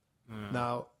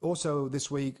 Now, also this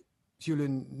week,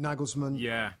 Julian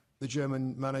Nagelsmann, the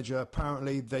German manager,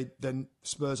 apparently then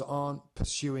Spurs aren't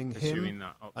pursuing him,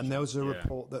 that option. And there was a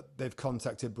report that they've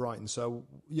contacted Brighton. So,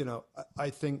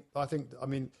 I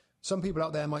mean, some people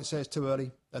out there might say it's too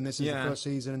early, and this is the first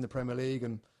season in the Premier League,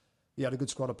 and he had a good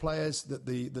squad of players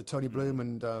that Tony Bloom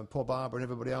and Paul Barber and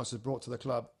everybody else has brought to the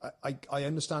club. I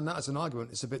understand that as an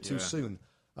argument. It's a bit too soon.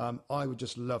 I would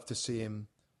just love to see him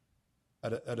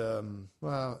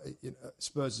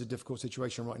Spurs is a difficult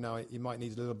situation right now. He might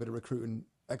need a little bit of recruiting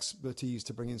expertise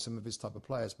to bring in some of his type of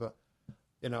players. But,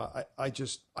 I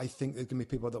think there's going to be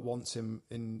people that wants him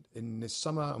in this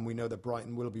summer, and we know that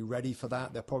Brighton will be ready for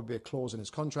that. There'll probably be a clause in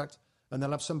his contract, and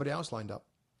they'll have somebody else lined up.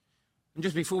 And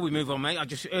just before we move on, mate, I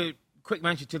just quick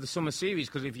mention to the summer series,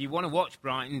 because if you want to watch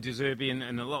Brighton, De Zerbi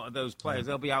and a lot of those players,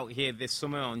 they'll be out here this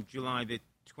summer on July the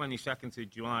 22nd to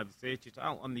July the 30th,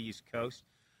 out on the East Coast.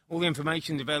 All the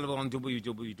information is available on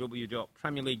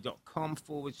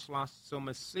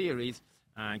www.premierleague.com/summer series.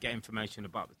 Get information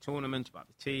about the tournament, about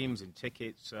the teams and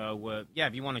tickets. So,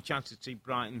 if you want a chance to see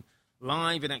Brighton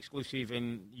live and exclusive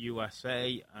in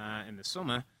USA in the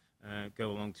summer,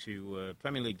 go along to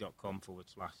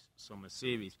premierleague.com/summer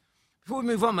series. Before we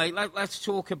move on, mate, let's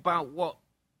talk about what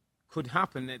could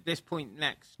happen at this point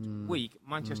next week.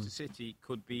 Manchester City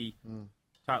could be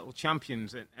title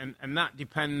champions, and that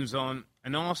depends on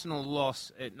an Arsenal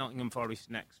loss at Nottingham Forest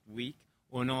next week,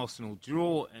 or an Arsenal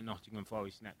draw at Nottingham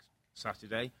Forest next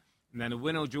Saturday, and then a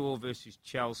win or draw versus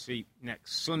Chelsea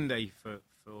next Sunday for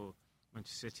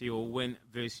Manchester City, or win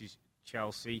versus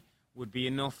Chelsea would be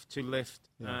enough to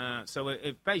lift. So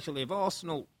if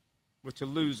Arsenal were to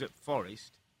lose at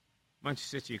Forest,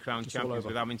 Manchester City are crowned champions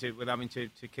with having to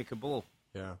kick a ball.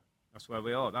 Yeah, that's where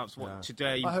we are. That's what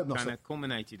today kind of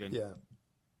culminated in. Yeah.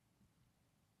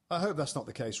 I hope that's not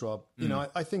the case, Rob.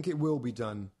 I think it will be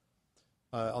done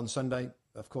on Sunday.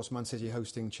 Of course, Man City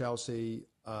hosting Chelsea.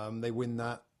 They win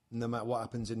that. No matter what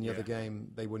happens in the other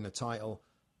game, they win the title.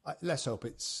 Let's hope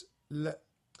it's... you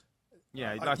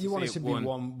want it to be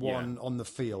 1-1 on the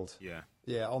field.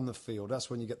 Yeah, on the field. That's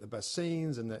when you get the best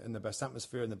scenes and the best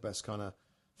atmosphere and the best kind of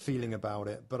feeling about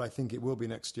it. But I think it will be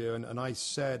next year. And I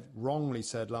wrongly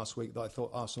said last week that I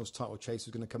thought Arsenal's title chase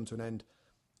was going to come to an end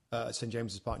at St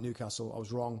James's Park, Newcastle. I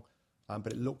was wrong,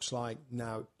 but it looks like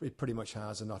now it pretty much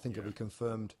has, and I think it'll be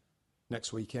confirmed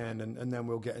next weekend, and then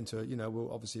we'll get into,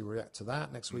 we'll obviously react to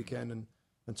that next weekend and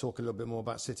talk a little bit more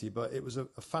about City. But it was a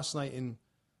fascinating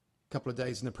couple of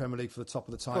days in the Premier League for the top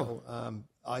of the title.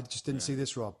 I just didn't see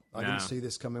this, Rob. I didn't see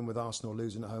this coming with Arsenal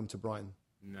losing at home to Brighton.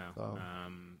 No. So.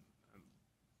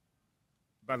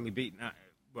 Badly beaten.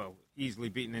 Easily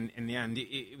beaten in the end.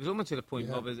 It was almost to the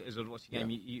point, Bob, as I was watching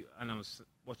the game, and I was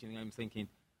watching the game thinking,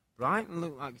 Brighton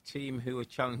look like a team who are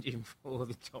challenging for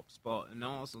the top spot, and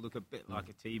Arsenal look a bit like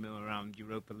a team who are around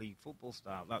Europa League football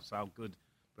style. That's how good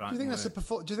Brighton do you think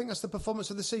that's the performance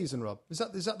of the season, Rob? Is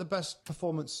that the best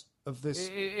performance of this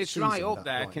It's season? Right up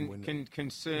there.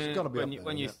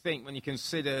 When you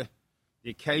consider the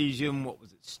occasion, what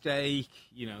was at stake,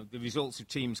 the results of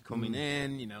teams coming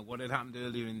in, what had happened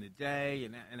earlier in the day,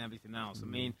 and everything else. I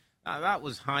mean, that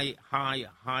was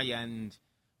high-end,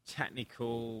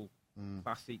 technical,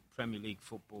 classic Premier League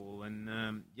football.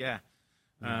 And,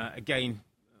 again,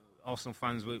 Arsenal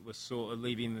fans were sort of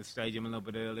leaving the stadium a little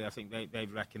bit early. I think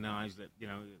they've recognised that,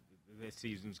 their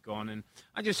season's gone. And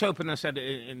I just hope, and I said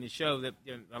it in the show, that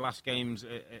the last game's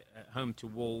at home to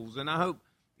Wolves, and I hope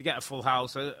they get a full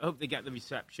house. I hope they get the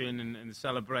reception and the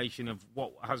celebration of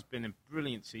what has been a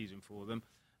brilliant season for them,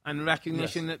 and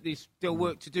recognition that there's still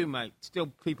work to do, mate. Still,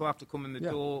 people have to come in the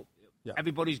door. Yeah.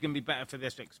 Everybody's going to be better for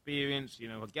this experience.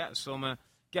 Get a summer,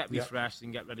 get refreshed,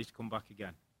 and get ready to come back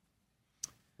again.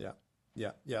 Yeah.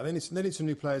 They need some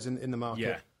new players in the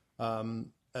market.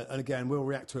 And again, we'll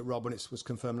react to it, Rob, when it was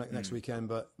confirmed next weekend.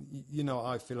 But you know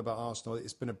how I feel about Arsenal.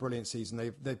 It's been a brilliant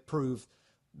season. They've proved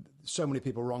so many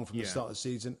people wrong from the start of the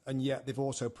season, and yet they've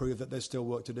also proved that there's still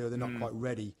work to do. They're not quite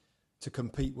ready to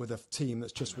compete with a team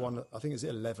that's just won, I think it's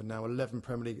 11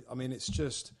 Premier League. I mean, it's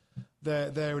just,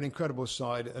 they're an incredible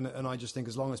side, and I just think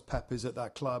as long as Pep is at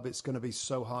that club, it's going to be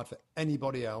so hard for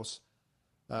anybody else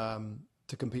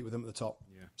to compete with them at the top.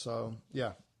 So,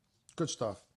 good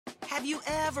stuff. Have you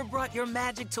ever brought your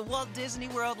magic to Walt Disney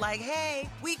World like, hey,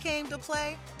 we came to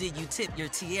play? Did you tip your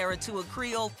tiara to a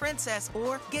Creole princess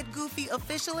or get goofy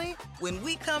officially? When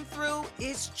we come through,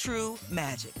 it's true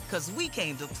magic, because we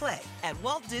came to play at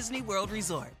Walt Disney World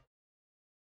Resort.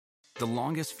 The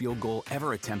longest field goal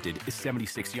ever attempted is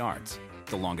 76 yards.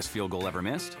 The longest field goal ever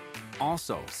missed?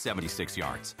 Also 76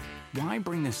 yards. Why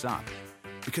bring this up?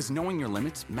 Because knowing your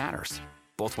limits matters,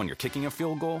 both when you're kicking a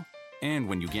field goal and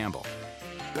when you gamble.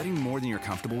 Betting more than you're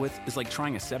comfortable with is like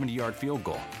trying a 70-yard field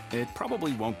goal. It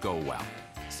probably won't go well.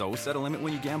 So set a limit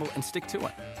when you gamble and stick to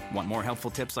it. Want more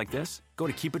helpful tips like this? Go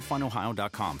to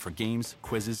keepitfunohio.com for games,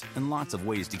 quizzes, and lots of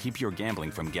ways to keep your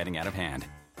gambling from getting out of hand.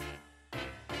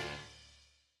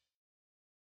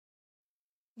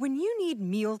 When you need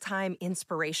mealtime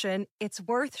inspiration, it's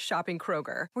worth shopping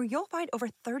Kroger, where you'll find over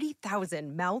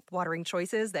 30,000 mouth-watering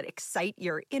choices that excite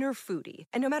your inner foodie.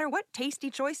 And no matter what tasty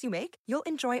choice you make, you'll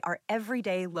enjoy our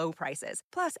everyday low prices,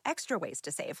 plus extra ways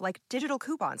to save, like digital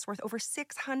coupons worth over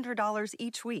 $600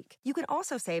 each week. You can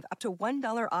also save up to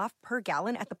 $1 off per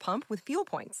gallon at the pump with fuel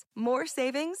points. More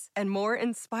savings and more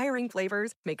inspiring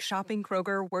flavors make shopping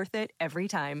Kroger worth it every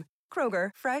time.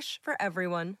 Kroger, fresh for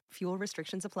everyone. Fuel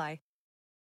restrictions apply.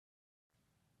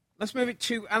 Let's move it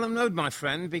to Ellen Road, my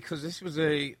friend, because this was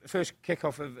the first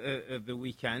kickoff of the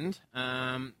weekend.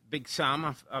 Big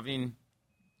Sam, having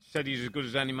said he's as good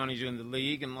as any manager in the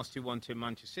league and lost 2-1 to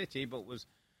Manchester City, but was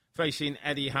facing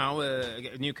Eddie Howe,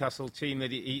 a Newcastle team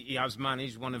that he has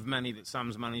managed, one of many that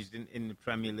Sam's managed in the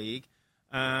Premier League.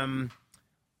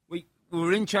 We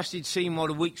were interested seeing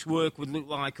what a week's work would look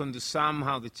like under Sam,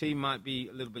 how the team might be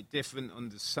a little bit different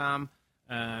under Sam.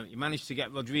 He managed to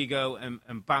get Rodrigo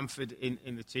and Bamford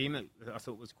in the team. That I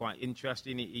thought was quite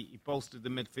interesting. He bolstered the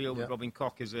midfield with Robin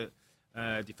Koch as a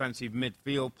defensive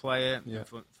midfield player in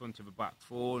front of a back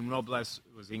four, and Robles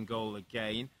was in goal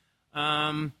again.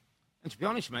 And to be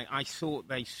honest, mate, I thought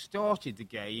they started the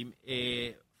game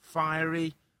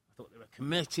fiery. I thought they were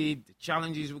committed. The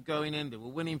challenges were going in. They were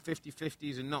winning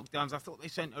 50-50s and knockdowns. I thought they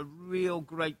sent a real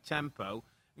great tempo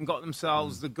and got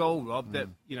themselves the goal, Rob, that,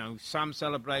 Sam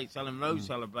celebrates, Ellen Road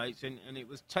celebrates, and it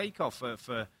was takeoff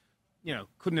for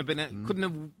couldn't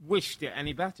have wished it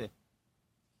any better.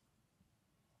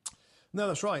 No,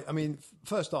 that's right. I mean,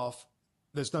 first off,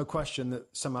 there's no question that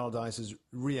Sam Allardyce has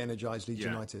re-energised Leeds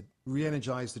United,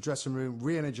 re-energised the dressing room,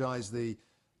 re-energised the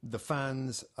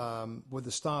fans, with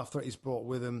the staff that he's brought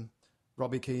with him.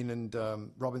 Robbie Keane and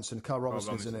Carl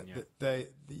Robinson's in it. Yeah.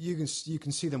 You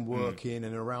can see them working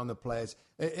and around the players.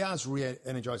 It has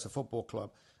re-energised the football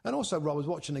club. And also, Rob was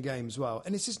watching the game as well.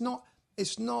 And it's not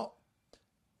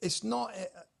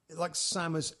like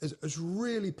Sam has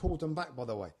really pulled them back, by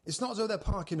the way. It's not as though they're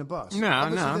parking a bus.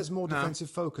 Obviously, there's more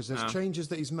defensive focus. There's changes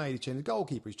that he's made. He changed the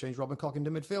goalkeeper. He's changed Robin Koch into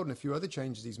midfield and a few other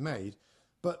changes he's made.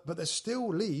 But there's still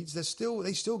Leeds. They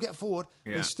still get forward.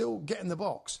 Yeah. They still get in the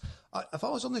box. If I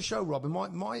was on the show, Robin,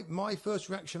 my first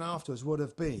reaction afterwards would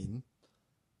have been,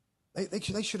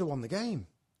 they should have won the game.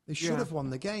 They should have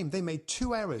won the game. They made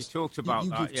two errors. He talked about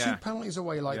you that. give two penalties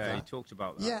away like that. Yeah, he talked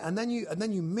about that. Yeah, and then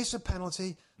you miss a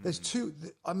penalty. There's two.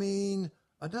 I mean,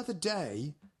 another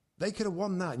day they could have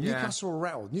won that. Newcastle were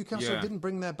rattled. Newcastle didn't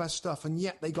bring their best stuff, and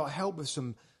yet they got help with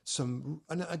some.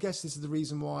 And I guess this is the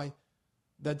reason why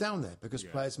they're down there, because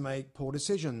players make poor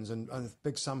decisions. And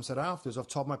Big Sam said afterwards, I've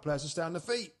told my players to stay on the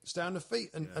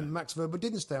feet. And Max Verber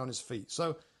didn't stay on his feet.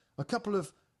 So a couple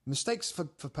of mistakes for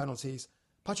penalties.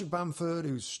 Patrick Bamford,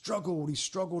 who's struggled, he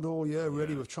struggled all year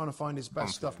really with trying to find his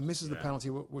best stuff, misses the penalty,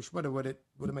 which would have made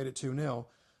it 2-0.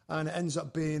 And it ends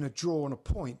up being a draw on a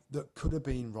point that could have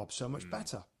been, Rob, so much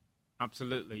better.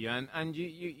 Absolutely, and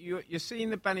you're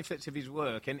seeing the benefits of his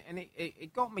work, and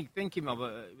it got me thinking of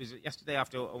it. Was yesterday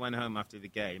after I went home after the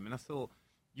game, and I thought,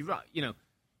 you're right,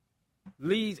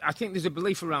 Leeds. I think there's a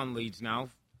belief around Leeds now,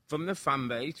 from the fan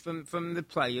base, from the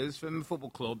players, from the football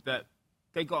club, that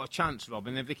they got a chance, Rob,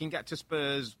 and if they can get to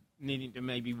Spurs needing to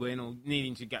maybe win or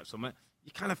needing to get somewhere,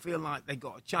 you kind of feel like they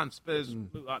got a chance. Spurs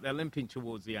look like they're limping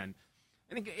towards the end.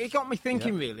 And it got me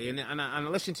thinking, really, and I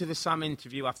listened to the Sam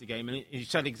interview after the game, and he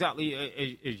said exactly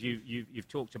as you've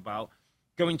talked about,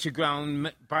 going to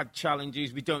ground, bad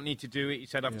challenges, we don't need to do it. He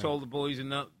said, I've told the boys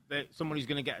that somebody's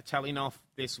going to get a telling off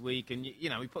this week, and, he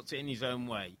puts it in his own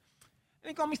way.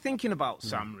 And it got me thinking about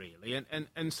Sam, really,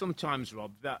 and sometimes,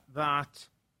 Rob, that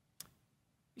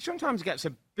he sometimes gets a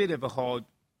bit of a hard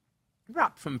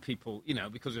rap from people,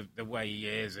 because of the way he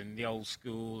is and the old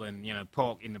school and,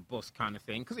 parking the bus kind of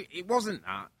thing. Because it wasn't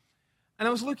that. And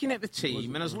I was looking at the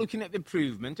team and I was looking at the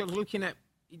improvement. I was looking at,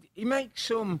 he makes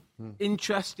some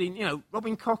interesting,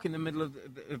 Robin Koch in the middle of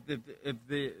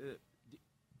the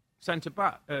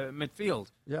centre-back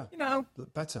midfield. Yeah.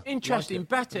 Better. Interesting,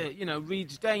 better.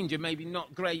 Reads danger, maybe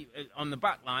not great on the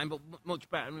back line, but much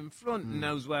better in front and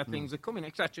knows where things are coming,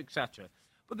 etc., etc.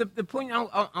 But the point I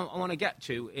want to get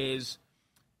to is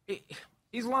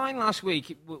his line last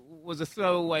week was a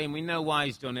throwaway, and we know why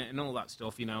he's done it and all that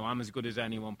stuff. I'm as good as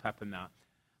anyone, Pep and that.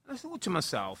 And I thought to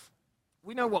myself,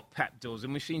 we know what Pep does,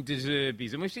 and we've seen De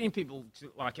Zerbi's, and we've seen people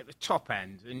like at the top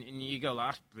end, and you go,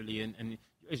 that's brilliant. And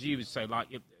as you would say, like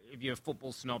if you're a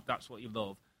football snob, that's what you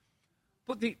love.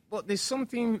 But there's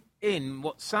something in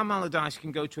what Sam Allardyce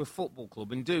can go to a football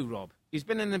club and do, Rob. He's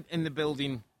been in the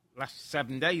building last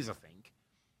 7 days, I think,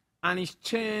 and he's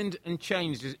turned and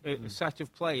changed a set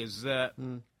of players that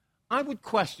I would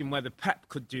question whether Pep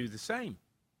could do the same.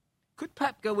 Could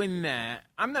Pep go in there?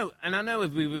 I know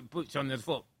if we were put on the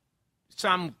foot,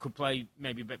 Sam could play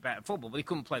maybe a bit better football, but he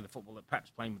couldn't play the football that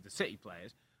Pep's playing with the City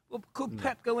players. Well, could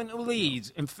Pep go into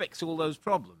Leeds and fix all those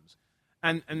problems?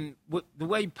 And the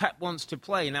way Pep wants to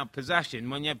play in our possession,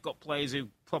 when you've got players who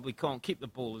probably can't keep the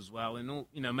ball as well and all,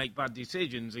 make bad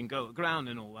decisions and go to ground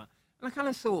and all that. And I kind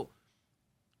of thought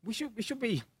we should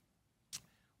be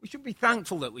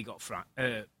thankful that we got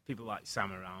people like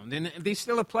Sam around, and there's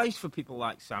still a place for people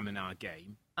like Sam in our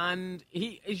game. And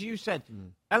he, as you said,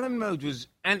 Ellen Road was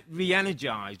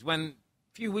re-energised when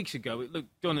a few weeks ago it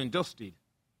looked done and dusted.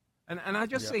 And I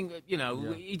just think that,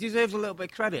 he deserves a little bit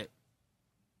of credit.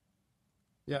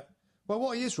 Yeah. Well,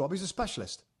 what he is, Rob, he's a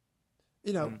specialist.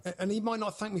 And he might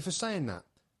not thank me for saying that.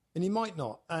 And he might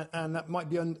not. And that might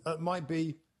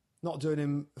be not doing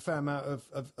him a fair amount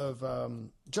of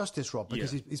justice, Rob,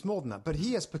 because he's more than that. But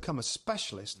he has become a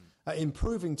specialist at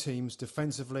improving teams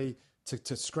defensively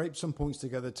to scrape some points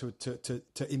together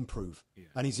to improve. Yeah.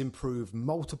 And he's improved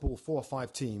multiple 4 or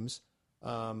 5 teams.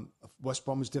 West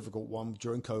Brom was a difficult one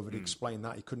during COVID. He explained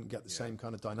that. He couldn't get the same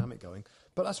kind of dynamic going.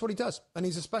 But that's what he does. And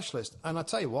he's a specialist. And I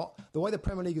tell you what, the way the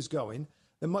Premier League is going,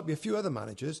 there might be a few other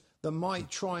managers that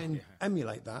might try and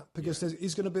emulate that because they're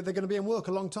going to be in work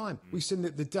a long time. We've seen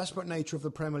the desperate nature of the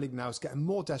Premier League now. It's getting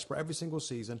more desperate every single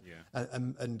season. Yeah.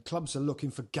 And clubs are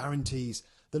looking for guarantees.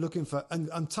 They're looking for... And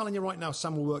I'm telling you right now,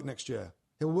 Sam will work next year.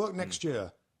 He'll work next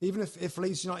year. Even if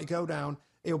Leeds United go down,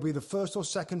 it'll be the first or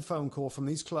second phone call from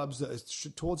these clubs that are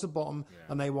towards the bottom,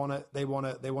 and they want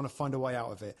to find a way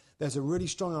out of it. There's a really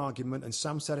strong argument, and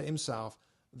Sam said it himself,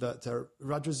 that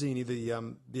Radrizzini,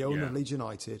 the owner of Leeds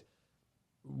United,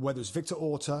 whether it's Victor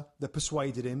Orta that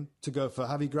persuaded him to go for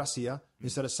Javi Gracia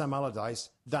instead of Sam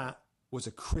Allardyce, that was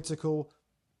a critical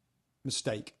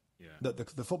mistake that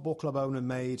the football club owner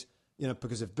made.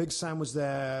 Because if Big Sam was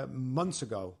there months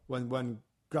ago when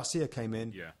Gracia came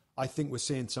in. Yeah. I think we're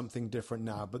seeing something different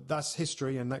now, but that's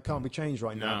history and that can't be changed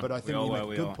right now. But I think you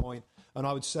make a good point, and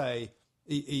I would say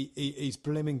he's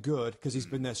blimmin' good because he's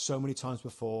been there so many times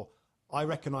before. I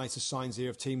recognise the signs here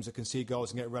of teams that concede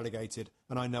goals and get relegated,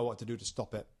 and I know what to do to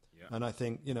stop it. Yeah. And I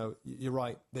think you're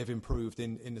right; they've improved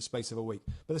in the space of a week,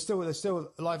 but they're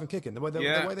still alive and kicking. The way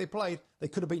they played, they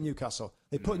could have beat Newcastle.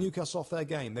 They put Newcastle off their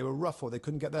game. They were rough, or they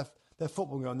couldn't get their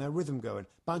football going, their rhythm going.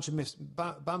 Bamford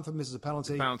misses a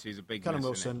penalty. The penalty is a big Callum miss,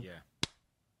 Wilson,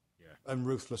 and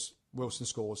ruthless Wilson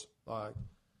scores.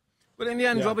 But in the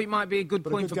end, Robbie, it might be a good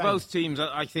point for both teams.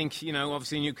 I think,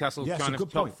 obviously Newcastle kind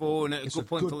of top 4 and a good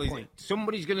point for Leeds.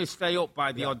 Somebody's going to stay up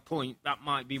by the odd point. That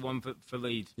might be one for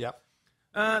Leeds. Yeah.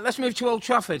 Let's move to Old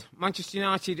Trafford. Manchester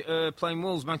United playing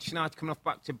Wolves. Manchester United coming off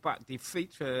back-to-back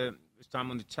defeat, this time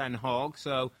under Ten Hag.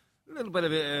 So a little bit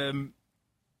of it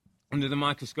under the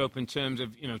microscope in terms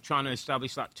of, trying to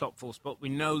establish that top 4 spot. We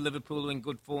know Liverpool are in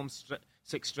good form,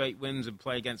 6 straight wins and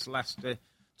play against Leicester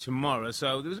tomorrow.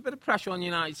 So there was a bit of pressure on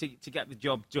United to get the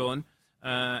job done.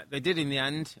 They did in the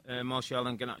end. Martial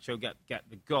and Garnacho get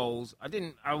the goals.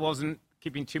 I wasn't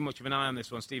keeping too much of an eye on this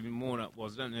one. Stephen Moore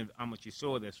was. I don't know how much you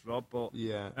saw this, Rob, but...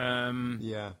 Yeah.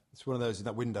 It's one of those in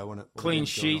that window, wasn't it? Clean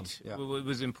sheet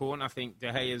was important. I think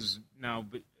De Gea's now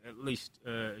at least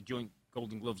a joint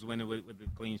Golden Gloves winner with the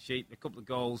clean sheet. A couple of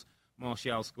goals.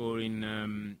 Martial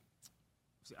scoring...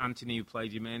 Anthony who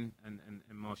played him in, and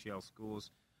Martial scores.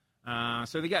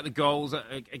 So they get the goals.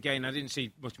 Again, I didn't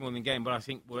see much more than the game, but I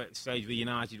think we're at the stage with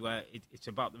United where it's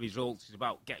about the results. It's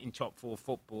about getting top 4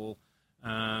 football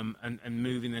and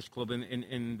moving this club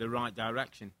in the right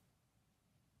direction.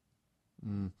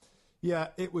 Yeah,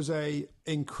 it was a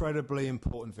incredibly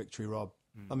important victory, Rob.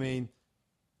 I mean,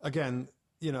 again,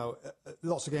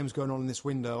 lots of games going on in this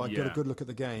window. I got a good look at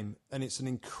the game, and it's an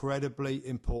incredibly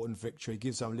important victory. It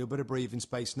gives them a little bit of breathing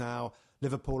space now.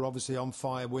 Liverpool obviously on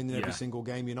fire, winning every single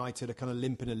game. United are kind of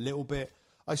limping a little bit.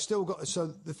 I still got... So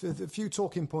the few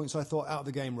talking points I thought out of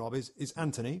the game, Rob, is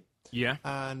Anthony. Yeah.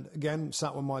 And again,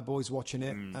 sat with my boys watching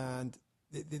it, and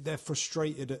they're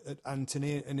frustrated at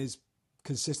Anthony and his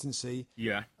consistency.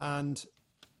 Yeah. And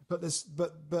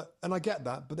I get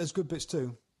that, but there's good bits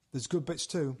too.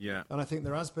 Yeah. And I think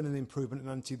there has been an improvement in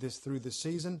Anthony through this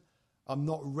season. I'm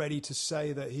not ready to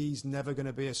say that he's never going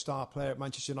to be a star player at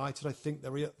Manchester United. I think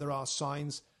there are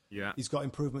signs. Yeah. He's got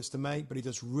improvements to make, but he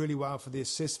does really well for the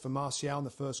assist for Martial in the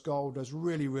first goal. Does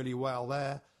really, really well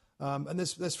there. And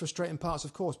there's frustrating parts,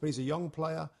 of course, but he's a young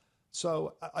player.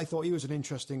 So I thought he was an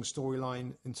interesting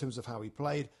storyline in terms of how he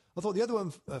played. I thought the other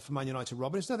one for Man United,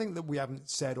 Robin, it's nothing that we haven't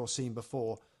said or seen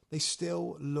before. They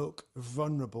still look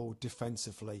vulnerable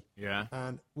defensively. Yeah.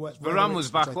 And Varane was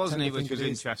back, wasn't he? Which was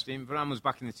interesting. Varane was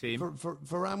back in the team.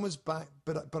 Varane was back,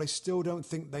 but I still don't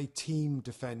think they team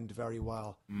defend very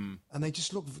well. And they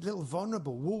just look a little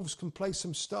vulnerable. Wolves can play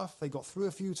some stuff. They got through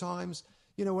a few times.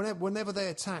 You know, whenever they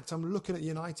attacked, I'm looking at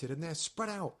United and they're spread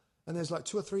out. And there's like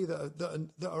 2 or 3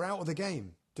 that are out of the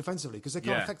game defensively because they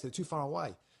can't affect it. They're too far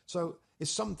away. So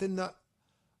it's something that,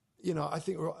 you know, I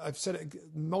think I've said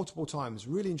it multiple times,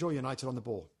 really enjoy United on the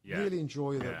ball. Yeah. Really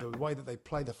enjoy the way that they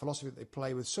play, the philosophy that they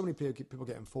play with. So many people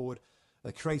getting forward.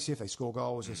 They're creative, they score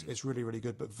goals. It's really, really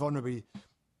good. But vulnerably,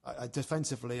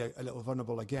 defensively, a little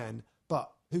vulnerable again. But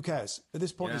who cares? At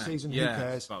this point in the season, who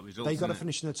cares? They got to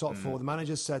finish in the top 4. The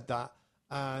manager said that.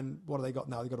 And what have they got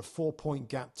now? They've got a 4-point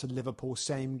gap to Liverpool,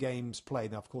 same games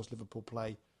played. Now, of course, Liverpool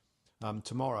play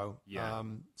tomorrow. Yeah.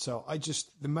 So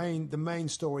the main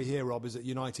story here, Rob, is that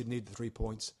United need the 3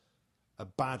 points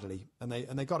badly, and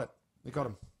they got it. They got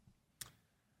them.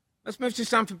 Let's move to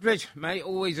Stamford Bridge, mate.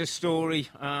 Always a story,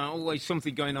 always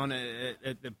something going on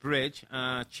at the bridge.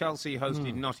 Chelsea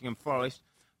hosted Nottingham Forest.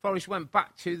 Forest went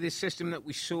back to this system that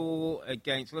we saw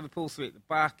against Liverpool, 3 at the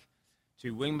back,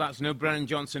 2 wing-backs. No Brennan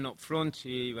Johnson up front.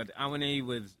 You had Awani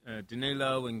with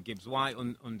Danilo and Gibbs-White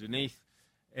underneath.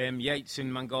 Yates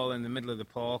and Mangala in the middle of the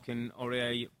park, and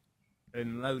Aurier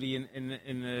and Lodi in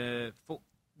the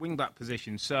wing-back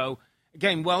position. So,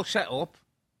 again, well set up.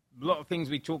 A lot of things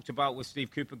we talked about with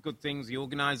Steve Cooper, good things, the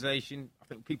organisation. I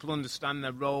think people understand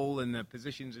their role and their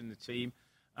positions in the team.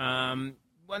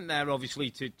 Went there, obviously,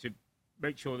 to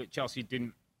make sure that Chelsea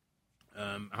didn't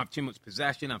have too much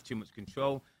possession, have too much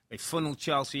control. They funneled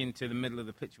Chelsea into the middle of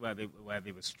the pitch where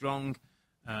they were strong.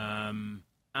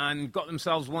 And got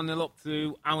themselves 1-0 up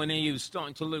through Awani, who's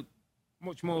starting to look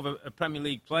much more of a Premier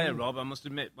League player, Rob. I must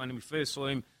admit, when we first saw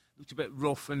him, looked a bit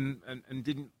rough and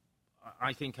didn't,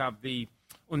 I think, have the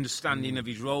understanding of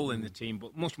his role in the team,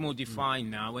 but much more defined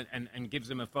now and gives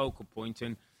them a focal point.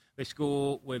 And they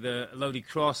score with a loaded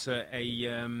cross, a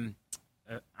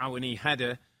Awani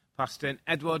header past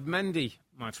Edouard Mendy,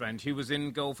 my friend, who was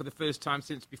in goal for the first time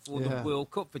since before the World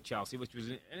Cup for Chelsea, which was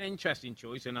an interesting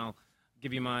choice, and I'll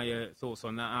give you my thoughts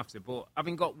on that after. But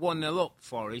having got 1-0 up,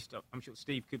 Forest, I'm sure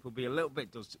Steve Cooper will be a little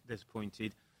bit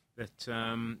disappointed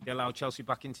that they allowed Chelsea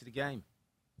back into the game.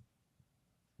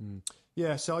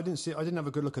 Yeah, so I didn't have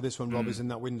a good look at this one, Rob, is in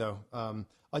that window.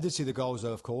 I did see the goals,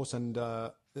 though, of course, and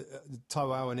Taiwo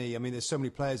Awani, I mean, there's so many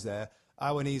players there.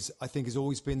 Awani's, I think, has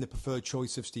always been the preferred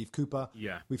choice of Steve Cooper.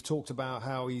 Yeah. We've talked about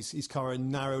how he's kind of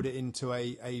narrowed it into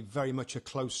a very much a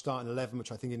close starting 11,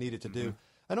 which I think he needed to do.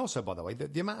 And also, by the way,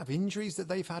 the amount of injuries that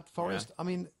they've had, Forest, I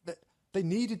mean, they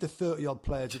needed the 30-odd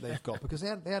players that they've got because they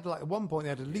had like, at one point, they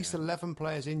had at least 11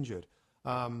 players injured.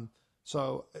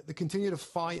 So they continue to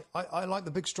fight. I like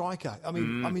the big striker. I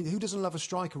mean, who doesn't love a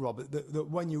striker, Robert? That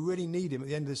when you really need him at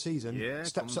the end of the season,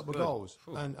 steps up with goals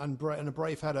and a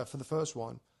brave header for the first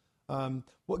one.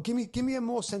 Give me a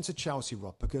more sense of Chelsea,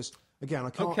 Rob, because again,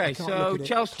 I can't. Okay, so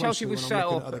Chelsea was set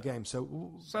up. Other games,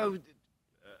 so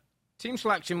team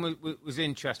selection was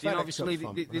interesting. Felix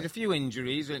obviously, there's a few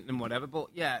injuries and whatever, but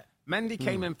yeah, Mendy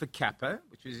came in for Kepa,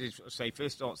 which was his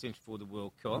first start since before the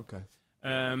World Cup.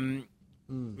 Okay.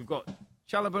 We've got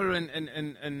Chalobah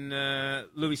and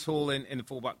Lewis Hall in the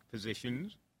fullback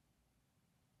positions.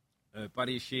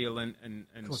 Badiashile and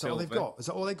Silva. Is that all they've got? Is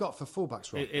that all they got for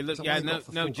fullbacks, Rob?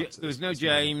 There was no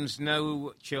James,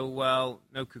 no Chilwell,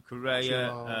 no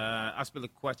Cucurella.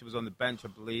 Aspilicueta was on the bench, I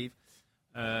believe.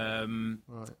 And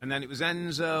then it was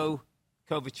Enzo,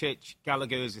 Kovacic,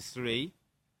 Gallagher as a 3.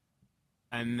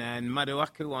 And then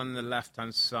Maduaku on the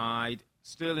left-hand side.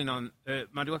 Sterling on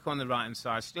Maduaku on the right-hand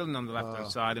side, Sterling on the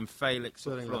left-hand side, and Felix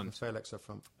up front. Felix up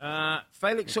front.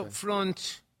 Felix up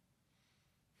front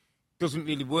doesn't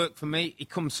really work for me. He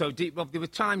comes so deep, Rob. There were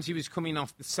times he was coming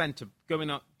off the centre,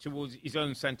 going up towards his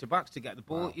own centre-backs to get the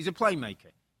ball. Wow. He's a playmaker.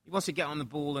 He wants to get on the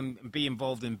ball and be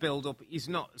involved in build-up. He's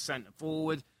not a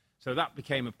centre-forward, so that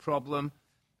became a problem.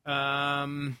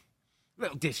 Little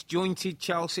disjointed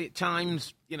Chelsea at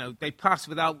times. You know, they pass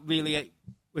without really...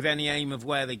 with any aim of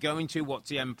where they're going to, what's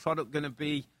the end product going to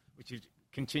be, which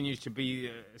continues to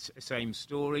be the same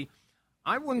story.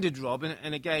 I wondered, Rob,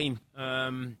 and again,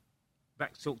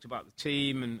 Beck talked about the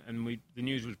team, and the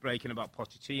news was breaking about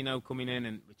Pochettino coming in,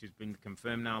 and which has been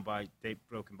confirmed now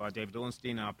broken by David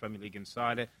Ornstein, our Premier League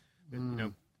insider. That, you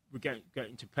know, we're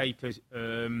getting to paper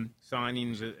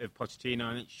signings of Pochettino,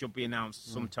 and it should be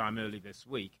announced sometime early this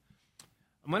week.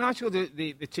 And when I saw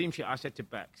the team sheet, I said to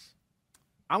Bex,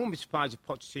 I won't be surprised if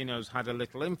Pochettino's had a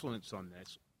little influence on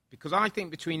this. because I think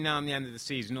between now and the end of the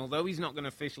season, although he's not going to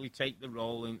officially take the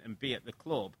role and be at the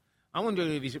club, I wonder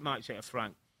if he might say to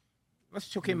Frank, let's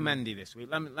chuck in Mendy this week.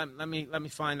 Let me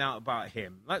find out about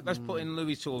him. Let's put in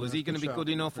Louis Hall. Is he going to be good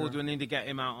enough, or do we need to get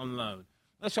him out on loan?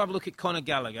 Let's have a look at Conor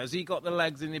Gallagher. Has he got the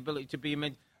legs and the ability to be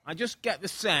mid? I just get the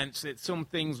sense that some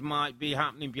things might be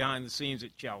happening behind the scenes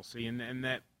at Chelsea, and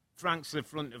that Frank's the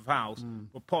front of house,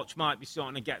 but Poch might be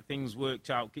starting to get things worked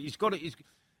out. He's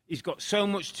got so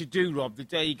much to do, Rob. The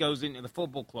day he goes into the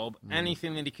football club,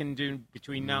 anything that he can do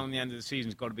between now and the end of the season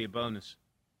has got to be a bonus.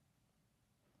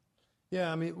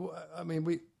 Yeah,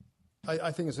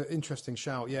 I think it's an interesting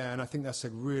shout. Yeah, and I think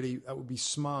that would be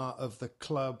smart of the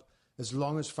club, as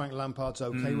long as Frank Lampard's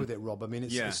okay with it, Rob. I mean,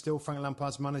 it's still Frank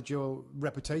Lampard's managerial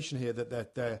reputation here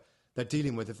that they're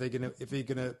dealing with if they're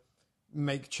gonna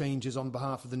make changes on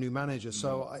behalf of the new manager.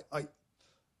 So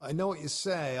I know what you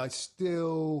say. I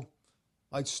still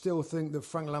think that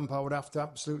Frank Lampard would have to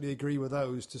absolutely agree with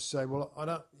those to say, well, I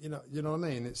don't, you know what I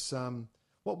mean? It's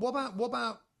what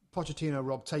about Pochettino,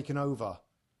 Rob, taking over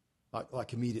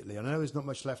like immediately? I know there's not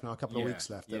much left now, a couple of weeks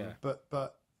left. Yeah.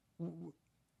 But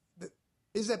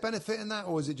is there benefit in that,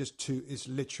 or is it just it's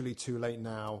literally too late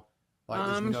now?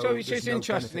 So it's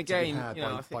interesting again,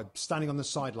 by standing on the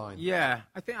sideline. Yeah,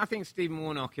 I think Stephen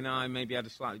Warnock and I maybe had a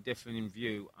slightly different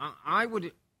view. I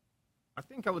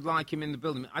think I would like him in the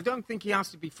building. I don't think he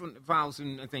has to be front of house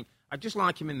and think. I just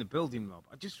like him in the building, Rob.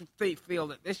 I just feel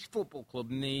that this football club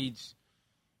needs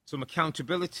some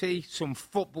accountability, some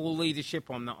football leadership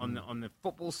on the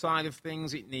football side of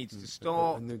things. It needs to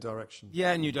start a new direction.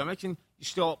 Yeah, a new direction. You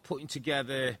start putting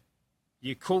together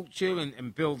your culture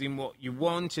and building what you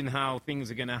want and how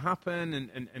things are going to happen.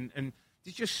 And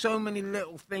there's just so many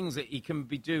little things that he can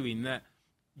be doing that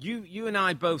you and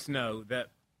I both know that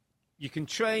you can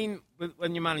train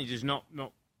when your manager's not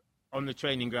on the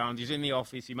training ground. He's in the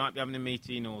office. He might be having a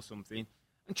meeting or something.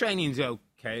 And training's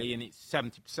okay, and it's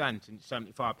 70% and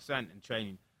 75% in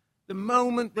training. The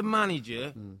moment the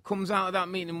manager comes out of that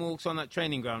meeting and walks on that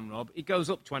training ground, Rob, it goes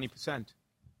up 20%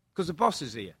 because the boss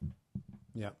is here.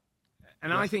 Yeah.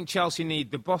 And I think Chelsea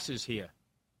need the bosses here.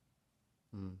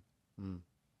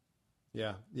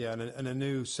 Yeah, and a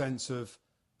new sense of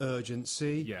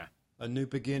urgency. Yeah. A new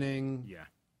beginning. Yeah.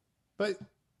 But,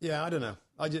 I don't know.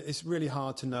 It's really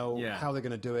hard to know how they're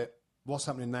going to do it, what's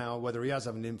happening now, whether he has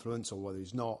having influence or whether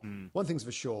he's not. One thing's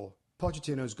for sure,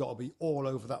 Pochettino's got to be all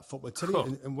over that football.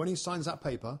 And when he signs that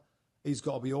paper, he's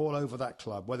got to be all over that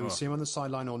club. Whether we see him on the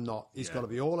sideline or not, he's got to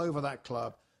be all over that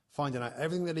club, finding out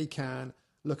everything that he can,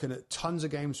 looking at tons of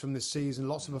games from this season,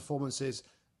 lots of performances,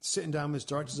 sitting down with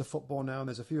directors of football now, and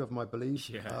there's a few of them, I believe,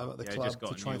 at the club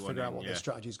to try and figure out what their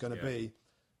strategy is going to be.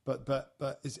 But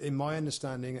it's, in my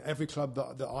understanding, every club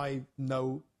that I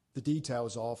know the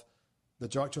details of, the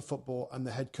director of football and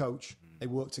the head coach, they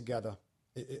work together.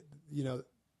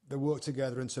 They work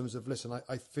together in terms of, listen,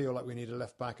 I feel like we need a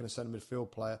left back and a centre midfield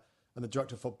player. And the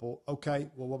director of football, okay,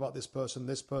 well, what about this person?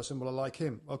 This person, well, I like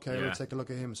him. Okay, we'll take a look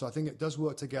at him. So I think it does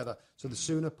work together. So the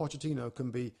sooner Pochettino can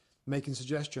be making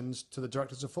suggestions to the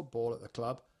directors of football at the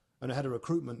club and ahead of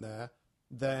recruitment there,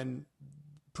 then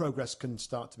progress can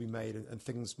start to be made and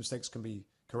mistakes can be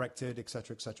corrected,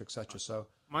 etc., etc., etc. So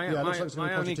my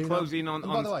only closing on.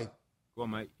 And by the way, go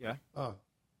on, mate. Yeah. Oh.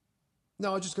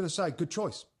 No, I was just going to say, good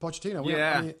choice, Pochettino.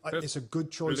 Yeah, it's a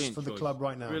good choice for the club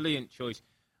right now. Brilliant choice.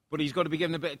 But he's got to be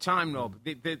given a bit of time, Rob.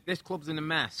 This club's in a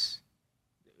mess.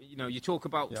 You talk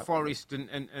about Forest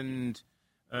and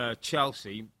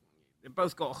Chelsea. They've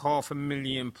both got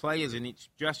 500,000 players in each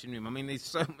dressing room. I mean, there's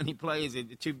so many players.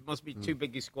 Must be two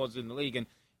biggest squads in the league. And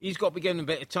he's got to be given a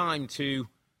bit of time to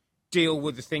deal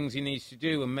with the things he needs to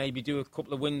do and maybe do a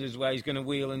couple of windows where he's going to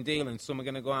wheel and deal and some are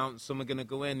going to go out and some are going to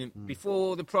go in. And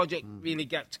before the project really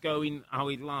gets going how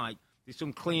he'd like, there's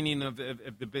some cleaning of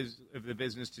the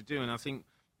business to do. And I think,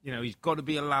 he's got to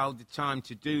be allowed the time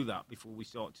to do that before we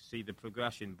start to see the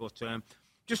progression. But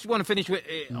just want to finish with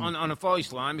on a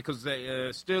Forest line because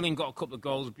Sterling got a couple of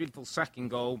goals, a beautiful second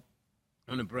goal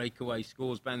on a breakaway,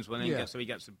 scores Ben's winning, so he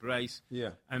gets a brace.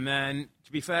 Yeah. And then,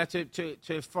 to be fair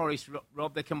to Forest,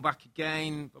 Rob, they come back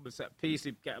again, with a set piece,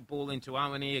 they get a ball into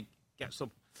Awani, gets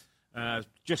up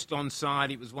just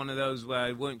onside. It was one of those where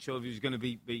they weren't sure if he was going to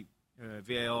be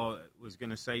VAR was going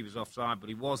to say he was offside, but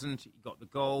he wasn't. He got the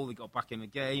goal, they got back in the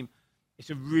game. It's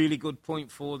a really good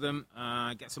point for them.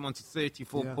 Gets them onto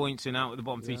 34 points and out at the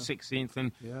bottom, 16th.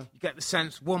 And you get the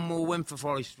sense one more win for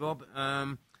Forest, Rob.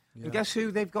 And guess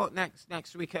who they've got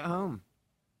next week at home?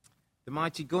 The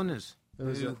mighty Gunners.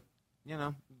 Who,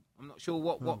 I'm not sure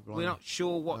we're not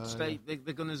sure what state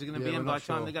the Gunners are going to be in by the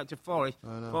time they get to Forest.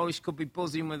 Forest could be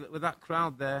buzzing with that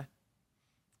crowd there.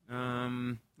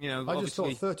 I just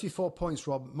thought 34 points,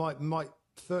 Rob, might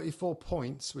 34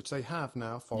 points, which they have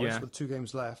now, Forest, with 2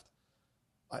 games left.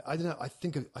 I don't know. I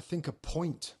think a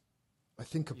point. I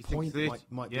think a point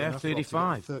might be enough.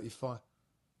 35. 35.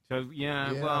 So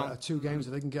well, 2 games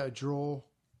if they can get a draw.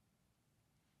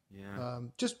 Yeah.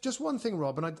 Just one thing,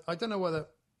 Rob, and I don't know whether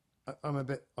I'm a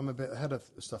bit ahead of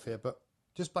stuff here, but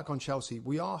just back on Chelsea,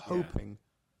 we are hoping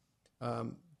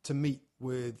to meet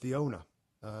with the owner.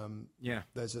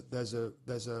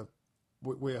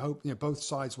 We're hoping, both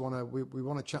sides we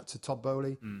want to chat to Todd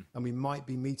Bowley, and we might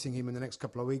be meeting him in the next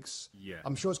couple of weeks. Yeah.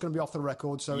 I'm sure it's going to be off the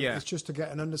record, so it's just to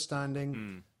get an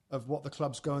understanding of what the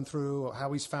club's going through, or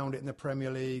how he's found it in the Premier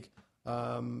League.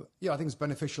 I think it's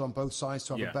beneficial on both sides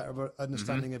to have a better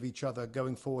understanding of each other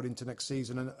going forward into next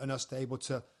season, and us to able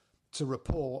to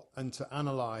report and to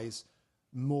analyse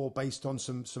more based on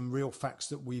some real facts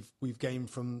that we've gained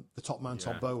from the top man,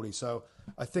 Todd Bowley. So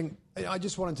I think I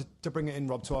just wanted to bring it in,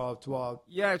 Rob, to our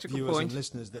it's a good viewers point. and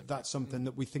listeners that's something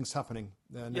that we think's happening.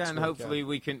 And hopefully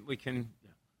we can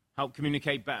help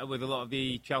communicate better with a lot of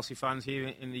the Chelsea fans here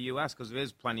in the US, because there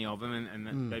is plenty of them,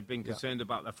 and they've been concerned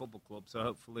about their football club. So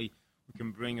hopefully we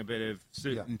can bring a bit of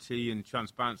certainty and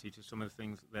transparency to some of the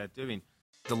things that they're doing.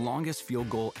 The longest field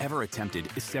goal ever attempted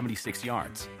is 76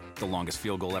 yards. The longest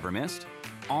field goal ever missed?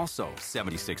 Also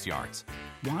 76 yards.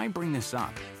 Why bring this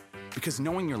up? Because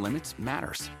knowing your limits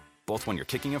matters, both when you're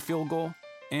kicking a field goal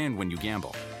and when you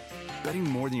gamble. Betting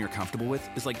more than you're comfortable with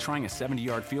is like trying a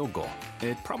 70-yard field goal.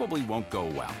 It probably won't go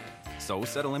well. So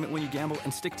set a limit when you gamble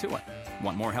and stick to it.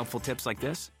 Want more helpful tips like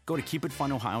this? Go to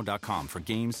keepitfunohio.com for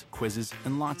games, quizzes,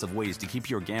 and lots of ways to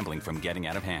keep your gambling from getting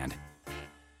out of hand.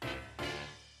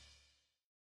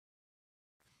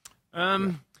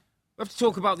 We have to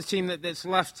talk about the team that's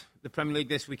left the Premier League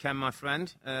this weekend, my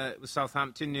friend. It was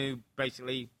Southampton, who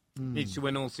basically needs to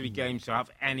win all 3 games to have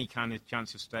any kind of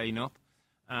chance of staying up.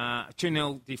 A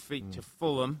 2-0 defeat to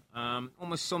Fulham,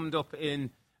 almost summed up in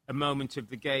a moment of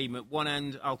the game. At one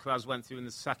end, Alcaraz went through in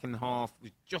the second half,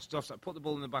 was just offside, put the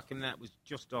ball in the back of the net, was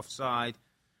just offside.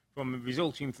 From a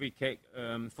resulting free kick,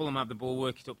 Fulham had the ball,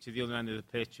 work it up to the other end of the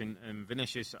pitch, and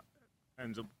Vinicius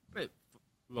ends up,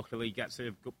 luckily, gets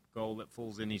a good goal that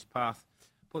falls in his path,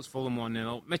 puts Fulham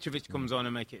 1-0. Mitrovic comes on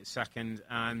and make it a second,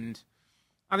 and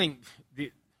I think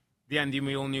the ending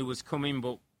we all knew was coming,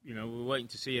 but we were waiting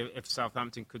to see if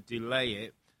Southampton could delay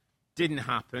it. Didn't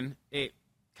happen. It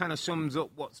kind of sums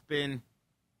up what's been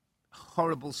a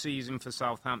horrible season for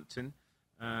Southampton.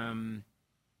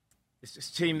 It's this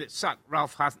team that sacked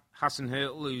Ralph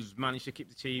Hasenhüttl, who's managed to keep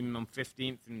the team on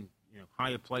 15th and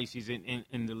higher places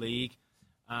in the league,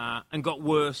 and got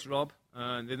worse, Rob.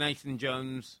 The Nathan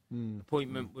Jones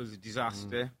appointment was a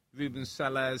disaster. Ruben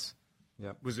Sellés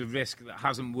was a risk that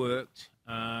hasn't worked.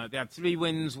 They had 3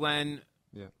 wins when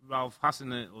Ralph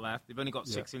Hasenhüttl left. They've only got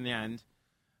 6 in the end.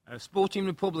 Sporting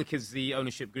Republic is the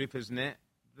ownership group, isn't it?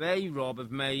 They, Rob,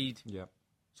 have made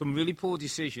some really poor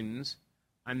decisions,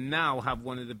 and now have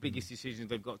one of the biggest decisions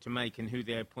they've got to make in who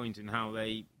they appoint and how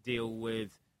they deal with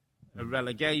a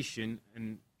relegation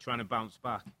and trying to bounce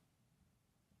back.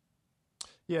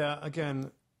 Yeah,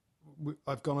 again,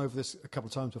 I've gone over this a couple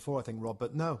of times before, I think, Rob,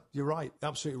 but no, you're right,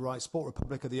 absolutely right. Sport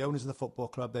Republic are the owners of the football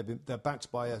club. They're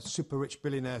backed by a super rich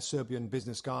billionaire Serbian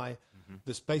business guy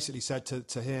that's basically said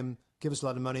to him, give us a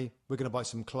lot of money, we're going to buy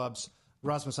some clubs.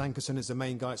 Rasmus Ankersen is the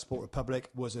main guy at Sport Republic,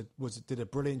 did a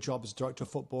brilliant job as director of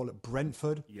football at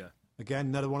Brentford. Yeah. Again,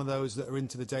 another one of those that are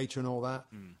into the data and all that.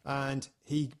 And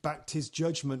he backed his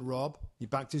judgment, Rob. He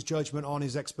backed his judgment on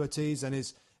his expertise and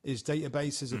his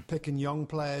databases of picking young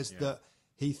players that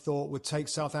he thought would take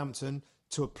Southampton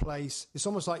to a place. It's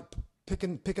almost like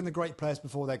picking the great players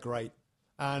before they're great.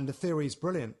 And the theory is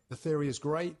brilliant. The theory is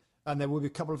great. And there will be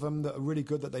a couple of them that are really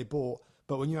good that they bought.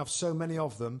 But when you have so many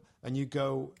of them and you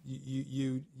don't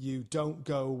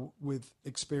go with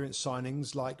experienced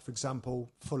signings like, for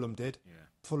example, Fulham did. Yeah.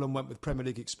 Fulham went with Premier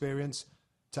League experience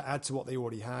to add to what they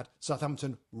already had.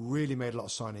 Southampton really made a lot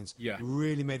of signings. Yeah.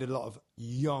 Really made a lot of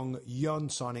young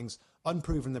signings,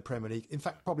 unproven in the Premier League. In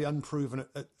fact, probably unproven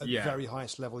at the very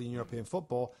highest level in European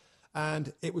football.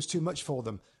 And it was too much for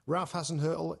them. Ralph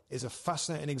Hasenhüttl is a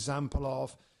fascinating example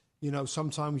of,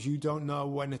 sometimes you don't know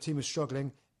when a team is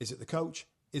struggling. Is it the coach?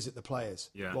 Is it the players?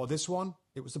 Yeah. Well, this one,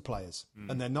 it was the players.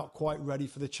 And they're not quite ready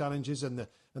for the challenges and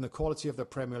the quality of the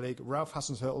Premier League. Ralph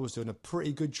Hasenhüttl was doing a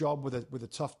pretty good job with a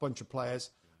tough bunch of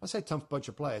players. I say tough bunch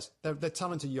of players. They're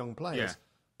talented young players.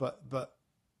 Yeah. But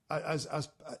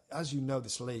as you know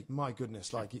this league, my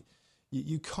goodness, like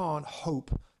you can't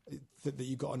hope that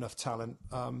you got enough talent.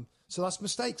 So that's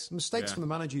mistakes from the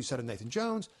manager. You said of Nathan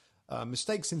Jones.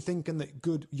 Mistakes in thinking that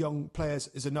good young players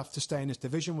is enough to stay in this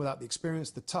division without the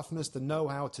experience, the toughness, the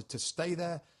know-how to stay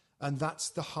there. And that's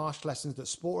the harsh lessons that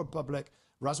Sport Republic,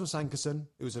 Rasmus Ankersen,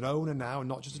 who's an owner now and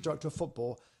not just a director of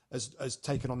football, has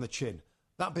taken on the chin.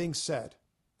 That being said,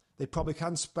 they probably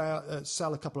can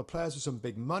sell a couple of players for some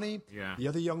big money. Yeah. The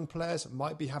other young players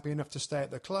might be happy enough to stay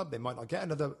at the club. They might not get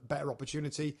another better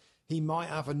opportunity. He might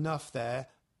have enough there,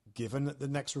 given that the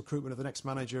next recruitment of the next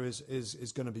manager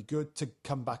is going to be good, to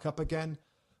come back up again.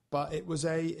 But it was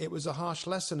a harsh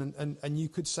lesson, and you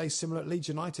could say similar at Leeds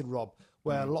United, Rob,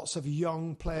 where lots of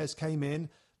young players came in,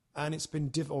 and it's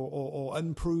been or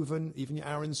unproven. Even your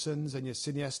Aronsons and your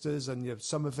Siniesters and your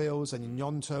Somervilles and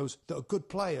your Nyontos that are good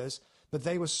players, but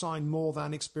they were signed more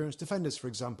than experienced defenders, for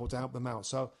example, to help them out.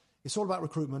 So it's all about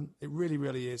recruitment. It really,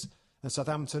 really is. And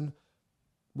Southampton,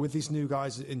 with these new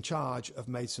guys in charge, have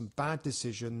made some bad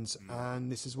decisions,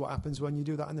 and this is what happens when you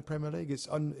do that in the Premier League. It's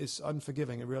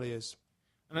unforgiving. It really is.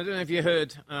 And I don't know if you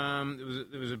heard,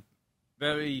 there was a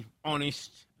very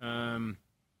honest,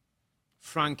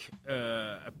 frank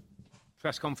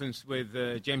press conference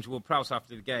with James Ward-Prowse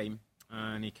after the game,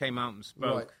 and he came out and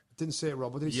spoke. Right. Didn't see it,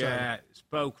 Rob. What did he say? Yeah,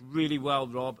 spoke really well,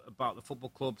 Rob, about the football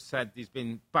club. Said there's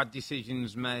been bad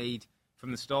decisions made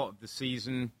from the start of the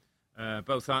season,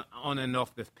 both on and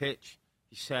off the pitch.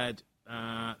 He said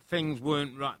things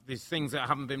weren't right. There's things that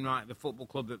haven't been right at the football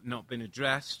club that have not been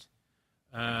addressed.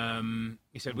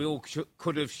 He said we all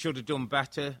should have done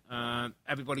better.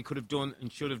 Everybody could have done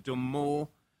and should have done more.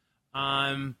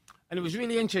 And it was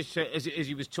really interesting as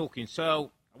he was talking.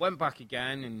 So I went back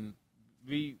again and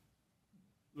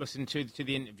listened to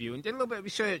the interview and did a little bit of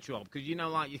research, Rob, because you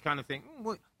kind of think,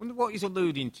 wonder what he's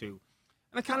alluding to.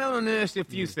 And I kind of unearthed a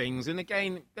few things. And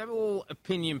again, they're all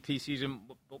opinion pieces, and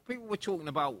but people were talking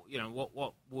about,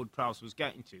 what Ward-Prowse was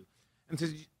getting to. And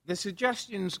the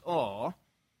suggestions are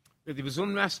that there was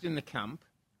unrest in the camp,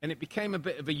 and it became a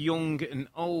bit of a young and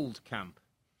old camp.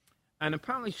 And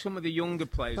apparently some of the younger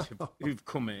players who've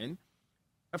come in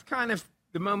have kind of,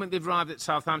 the moment they've arrived at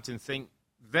Southampton, think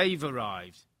they've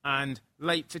arrived. And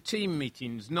late for team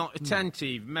meetings, not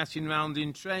attentive, messing around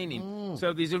in training.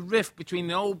 So there's a rift between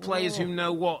the old players who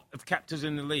know what have kept us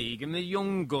in the league and the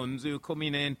young guns who are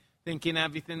coming in thinking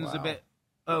everything's a bit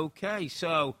okay.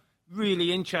 So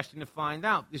really interesting to find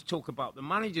out. There's talk about the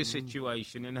manager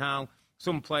situation and how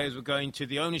some players were going to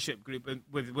the ownership group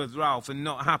with Ralph and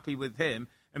not happy with him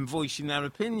and voicing their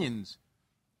opinions.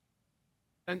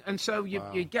 And so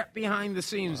you get behind the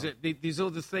scenes that there's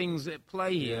other things at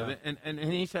play here. Yeah. And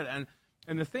he said,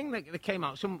 and the thing that came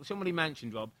out, somebody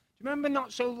mentioned, Rob, do you remember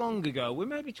not so long ago, we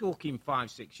may be talking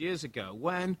 5-6 years ago,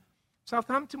 when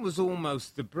Southampton was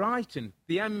almost the Brighton,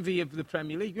 the envy of the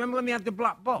Premier League. Remember when they had the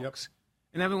black box? Yep.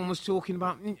 And everyone was talking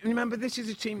about, and remember, this is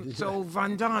a team that sold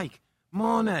Van Dijk,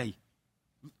 Mane,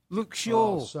 Luke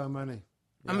Shaw. So many.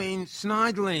 Yeah. I mean,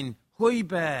 Sneijderlin,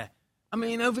 Højbjerg. I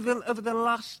mean, over the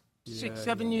last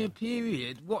 6-7 year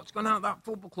period, what's gone out of that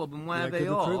football club and where they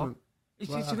are,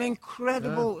 it's an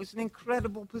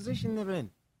incredible position they're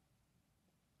in.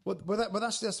 But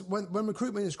that's just when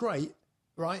recruitment is great,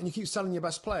 right? And you keep selling your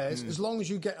best players, as long as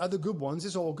you get other good ones,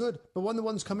 it's all good. But when the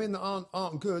ones come in that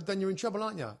aren't good, then you're in trouble,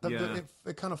 aren't you?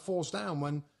 It kind of falls down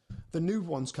when the new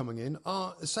ones coming in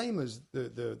aren't the same as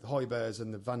the Højbjergs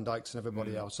and the Van Dijks and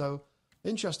everybody else. So.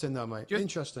 Interesting, though, mate.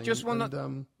 Interesting. Just one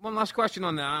last question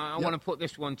on that. I want to put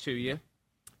this one to you.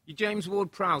 You're James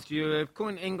Ward-Prowse. You're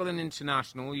current England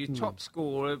international. You're top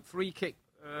scorer, free kick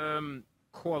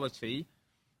quality.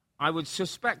 I would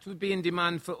suspect would be in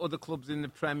demand for other clubs in the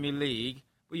Premier League.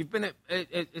 But you've been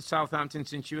at Southampton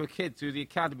since you were a kid through the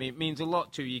academy. It means a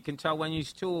lot to you. You can tell when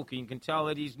he's talking. You can tell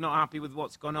that he's not happy with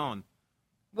what's gone on.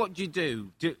 What do you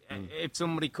do if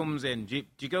somebody comes in? Do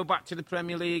you go back to the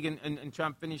Premier League and try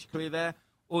and finish clear there?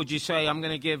 Or do you say, I'm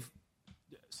going to give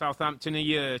Southampton a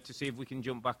year to see if we can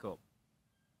jump back up?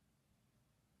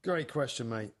 Great question,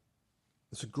 mate.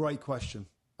 It's a great question.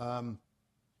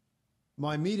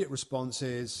 My immediate response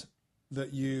is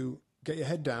that you get your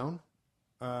head down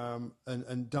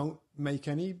and don't make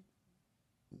any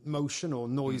motion or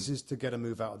noises to get a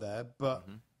move out of there. But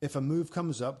if a move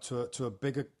comes up to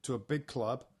a big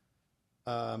club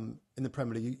in the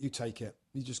Premier League, you take it.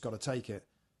 You just got to take it.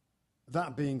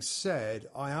 That being said,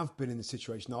 I have been in the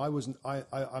situation. Now, I wasn't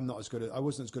as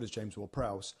good as James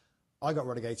Ward-Prowse. I got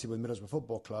relegated with Middlesbrough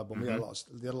Football Club, and we had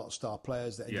a lot of star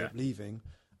players that ended up leaving.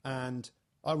 And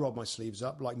I rolled my sleeves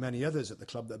up, like many others at the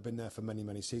club that have been there for many,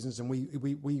 many seasons, and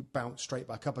we bounced straight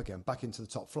back up again, back into the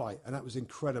top flight, and that was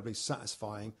incredibly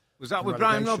satisfying. Was that with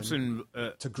Brian Robson?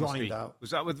 To grind out. Was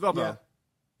that with Robbo?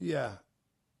 Yeah.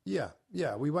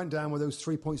 Yeah. We went down with those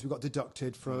 3 points we got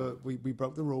deducted for. We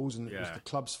broke the rules, and it was the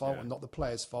club's fault and not the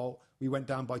players' fault. We went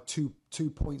down by two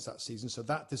points that season, so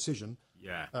that decision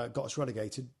got us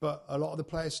relegated. But a lot of the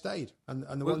players stayed, and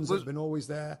the ones that have been always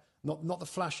there, not the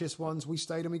flashiest ones, we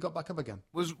stayed and we got back up again.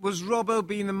 Was Robbo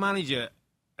being the manager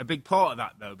a big part of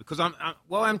that though? Because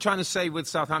what I'm trying to say with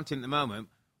Southampton at the moment,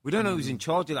 we don't know who's in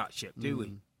charge of that ship, do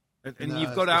we? And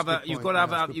you've got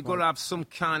to have some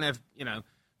kind of,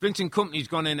 Vincent Kompany's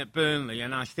gone in at Burnley,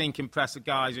 and I think impressed the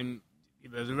guys, and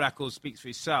the record speaks for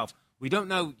itself. We don't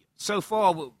know. So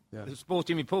far, the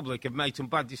Sporting Republic have made some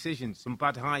bad decisions, some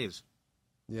bad hires.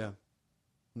 Yeah.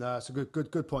 No, it's a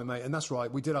good point, mate. And that's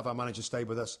right. We did have our manager stay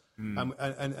with us, and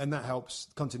that helps.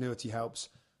 Continuity helps.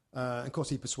 And of course,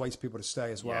 he persuades people to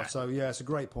stay as well. Yeah. So, it's a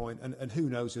great point. And who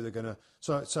knows who they're going to...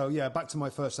 So, back to my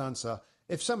first answer.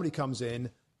 If somebody comes in,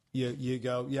 you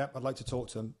go, I'd like to talk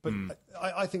to them. But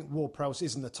I think Ward-Prowse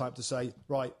isn't the type to say,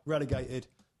 right, relegated,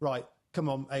 right, come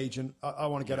on, agent, I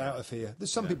want to get out of here.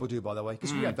 There's some people do, by the way,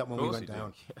 because we had that when we went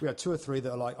down. We had 2 or 3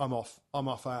 that are like, I'm off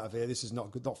out of here. This is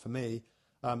not good, not for me.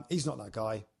 He's not that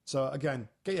guy. So, again,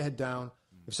 get your head down.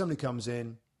 If somebody comes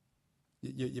in,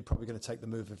 you're probably going to take the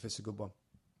move if it's a good one.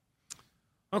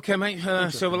 OK, mate.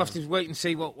 So we'll have to wait and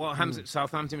see what happens at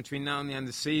Southampton between now and the end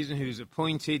of the season, who's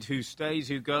appointed, who stays,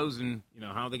 who goes, and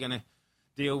how they're going to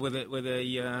deal with it, with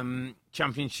a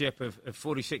championship of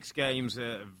 46 games,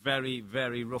 very,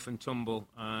 very rough and tumble.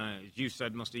 As you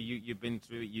said, Mustoe, you've been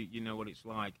through it. You know what it's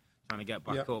like trying to get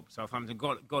back up. Southampton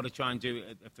got to try and do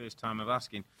it at the first time of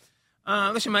asking.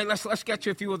 Listen, mate, let's get to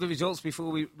a few other results before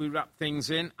we wrap things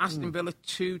in. Aston Villa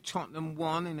 2, Tottenham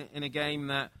 1 in a game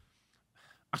that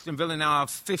Aston Villa now have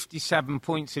 57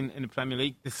 points in the Premier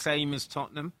League, the same as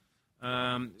Tottenham.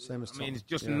 Same as Tottenham. I mean, it's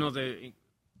just another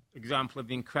example of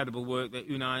the incredible work that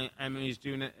Unai Emery is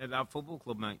doing at that football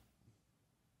club, mate.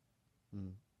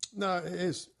 No, it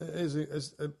is.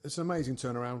 It's an amazing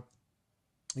turnaround.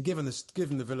 And given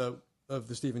the Villa of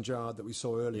the Steven Gerrard that we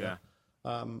saw earlier,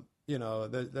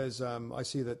 there's I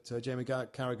see that Jamie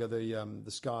Carragher,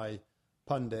 the Sky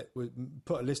pundit, would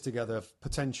put a list together of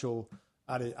potential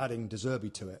adding De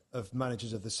Zerbi to it of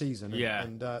managers of the season.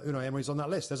 And Unai Emery's on that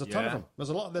list. There's a ton of them. There's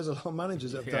a lot of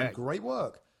managers that have done great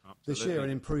work this year in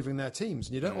improving their teams.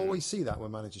 And you don't always see that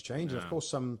when managers change. And of course,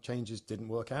 some changes didn't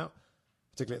work out,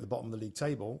 particularly at the bottom of the league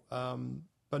table.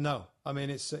 But no, I mean,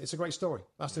 it's a great story.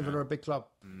 Aston Villa are a big club.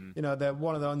 They're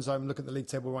one of the ones. I'm looking at the league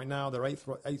table right now. They're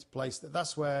eighth place.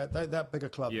 That's where they're that bigger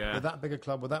club. They're that bigger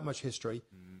club with that much history.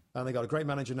 And they got a great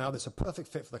manager now that's a perfect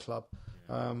fit for the club.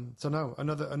 So no,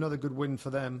 another good win for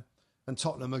them. And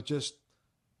Tottenham they're just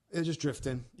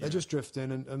drifting. They're just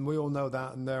drifting, and we all know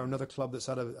that. And they're another club that's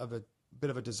had a bit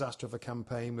of a disaster of a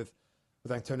campaign with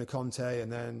Antonio Conte,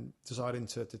 and then deciding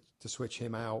to switch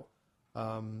him out.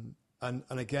 And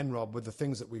again, Rob, with the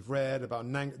things that we've read about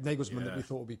Nagelsmann that we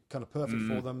thought would be kind of perfect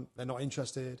for them, they're not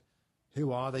interested.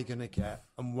 Who are they going to get,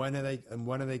 and when are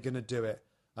they going to do it?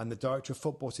 And the director of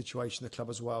football situation, the club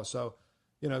as well. So,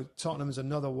 Tottenham is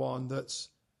another one that's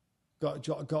got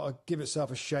to give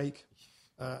itself a shake.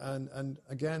 And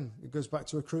again, it goes back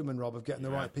to recruitment, Rob, of getting the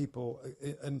right people.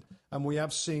 And we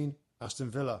have seen Aston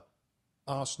Villa,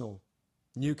 Arsenal,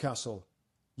 Newcastle.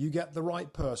 You get the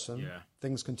right person,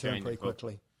 things can turn pretty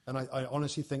quickly. And I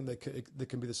honestly think they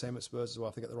can be the same at Spurs as well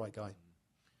if they get the right guy.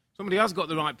 Somebody has got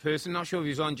the right person. Not sure if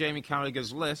he's on Jamie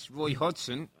Carragher's list. Roy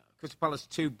Hodgson. Crystal Palace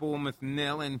 2, Bournemouth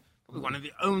 0, and probably one of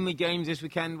the only games this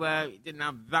weekend where it didn't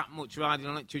have that much riding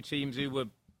on it. 2 teams who were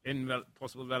in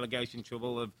possible relegation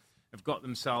trouble have got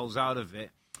themselves out of it.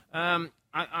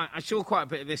 I saw quite a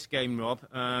bit of this game, Rob.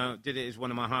 Did it as one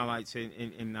of my highlights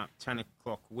in that 10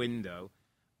 o'clock window.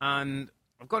 And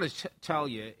I've got to tell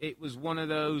you, it was one of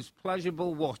those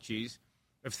pleasurable watches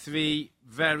of 3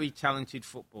 very talented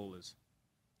footballers.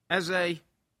 Eze,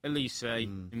 Elise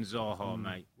and Zaha,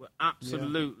 mate, were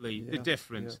absolutely the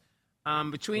difference.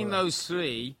 Between those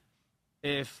 3,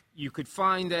 if you could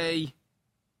find a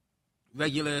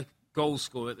regular goal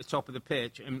scorer at the top of the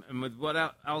pitch, and with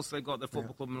what else they got, the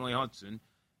football club and Roy Hodgson,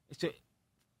 it's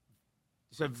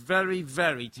a very,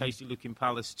 very tasty-looking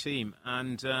Palace team.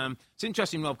 And it's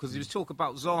interesting, Rob, because there was talk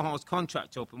about Zaha's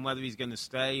contract up and whether he's going to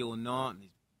stay or not. And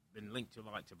he's been linked to the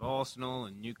likes of Arsenal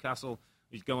and Newcastle.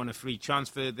 He's going on a free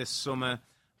transfer this summer.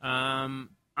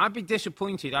 I'd be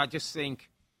disappointed. I just think,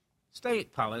 stay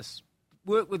at Palace,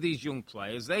 work with these young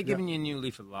players. They're giving you a new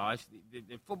leaf of life.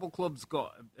 The football club's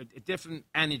got a different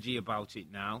energy about it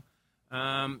now.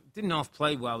 Didn't half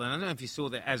play well. And I don't know if you saw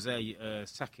the Eze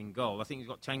second goal. I think he's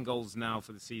got 10 goals now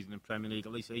for the season in Premier League.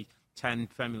 At least 10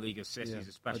 Premier League assists. He's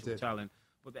a special talent.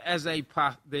 But the Eze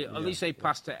pass, Elise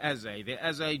pass to Eze, the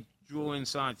Eze draw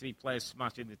inside, 3 players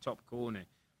smash in the top corner.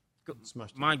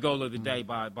 Smashed My goal of the day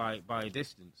by a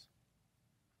distance.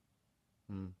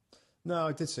 No,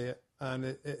 I did see it, and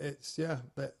it's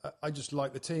I just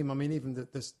like the team. I mean, even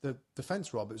the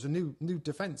defence, Rob. It was a new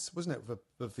defence, wasn't it?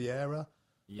 With Vieira,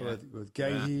 with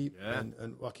Gahey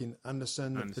and Joaquin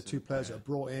Anderson, the 2 players that are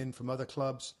brought in from other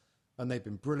clubs, and they've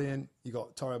been brilliant. You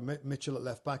got Tyro Mitchell at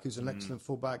left back, who's an excellent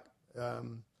fullback.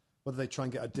 Whether they try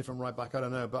and get a different right back, I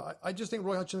don't know. But I just think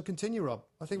Roy Hodgson will continue, Rob.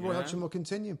 I think Roy Hodgson will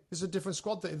continue. It's a different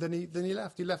squad than he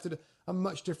left. He left a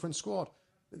much different squad.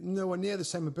 Nowhere near the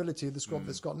same ability of the squad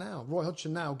that's got now. Roy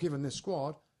Hodgson now, given this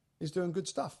squad, is doing good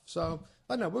stuff. So,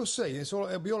 I don't know, we'll see.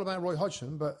 It'll be all about Roy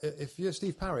Hodgson. But if you're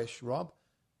Steve Parish, Rob,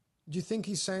 do you think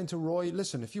he's saying to Roy,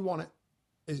 listen, if you want it,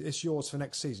 it's yours for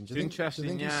next season? Do you think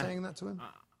he's saying that to him?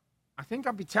 I think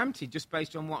I'd be tempted just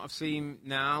based on what I've seen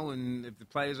now, and if the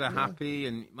players are happy,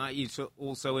 and it might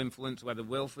also influence whether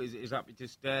Wilf is happy to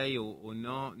stay or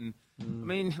not. And I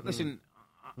mean, listen,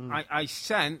 I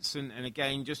sense, and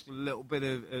again, just a little bit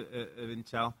of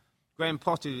intel, Graham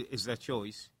Potter is their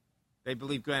choice. They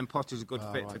believe Graham Potter's a good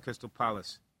fit for Crystal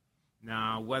Palace.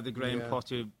 Now, whether Graham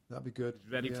Potter that'd be good.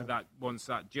 is ready for that, wants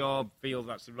that job, feel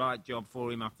that's the right job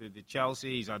for him after the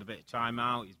Chelsea, he's had a bit of time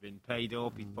out, he's been paid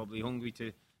up, he's probably hungry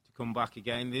to come back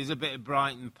again. There's a bit of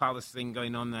Brighton Palace thing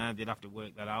going on there. They'd have to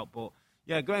work that out. But,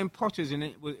 yeah, Graham Potter is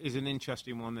an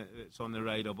interesting one that's on the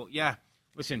radar. But, yeah,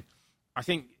 listen, I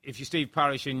think if you're Steve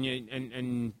Parish and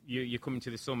you're coming to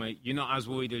the summit, you're not as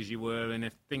worried as you were. And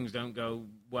if things don't go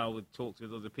well with talks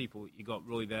with other people, you got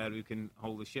Roy there who can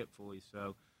hold the ship for you.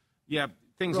 So, yeah,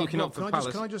 things looking up for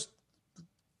Palace.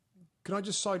 Can I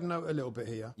just side note a little bit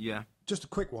here? Yeah. Just a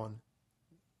quick one.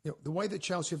 You know, the way that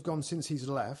Chelsea have gone since he's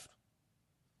left,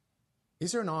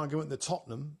 is there an argument that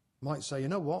Tottenham might say, you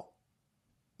know what?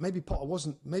 Maybe Potter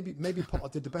wasn't. Maybe Potter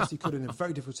did the best he could in a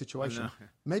very difficult situation.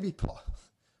 Maybe Potter.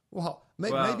 Well,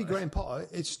 maybe Graham Potter.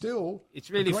 It's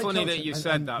really funny that you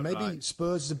said that. Maybe right?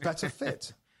 Spurs is a better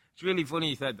fit. It's really funny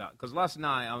you said that, because last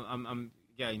night I'm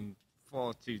getting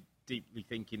far too deeply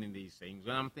thinking in these things,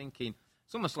 and I'm thinking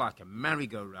it's almost like a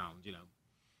merry-go-round, you know.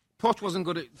 Poch wasn't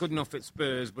good enough at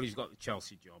Spurs, but he's got the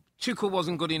Chelsea job. Tuchel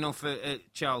wasn't good enough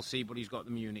at Chelsea, but he's got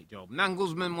the Munich job.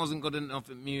 Nagelsmann wasn't good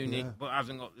enough at Munich, but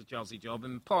hasn't got the Chelsea job.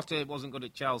 And Potter wasn't good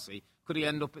at Chelsea. Could he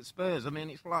end up at Spurs? I mean,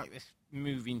 it's like this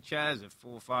moving chairs of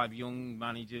 4 or 5 young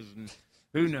managers, and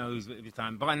who knows at the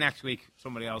time. By next week,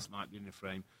 somebody else might be in the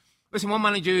frame. Listen, one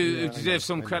manager who deserves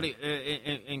some credit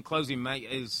in closing, mate,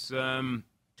 is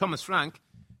Thomas Frank,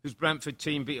 whose Brentford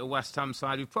team beat a West Ham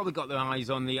side who've probably got their eyes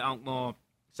on the Alkmaar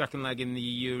second leg in the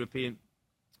Europa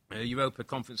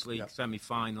Conference League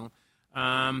semi-final.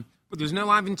 But there's no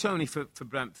Ivan Toney for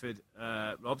Brentford,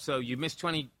 Rob, so you missed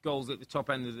 20 goals at the top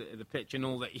end of the pitch and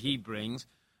all that he brings.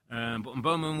 But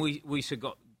Bowman, we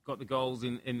got the goals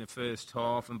in the first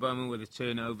half, and Bowman with a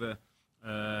turnover,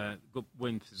 good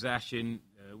win possession.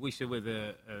 Wiesa with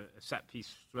a set-piece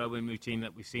throw-in routine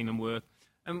that we've seen him work.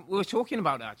 And we were talking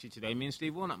about that actually today, me and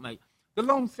Steve Warnock, mate. The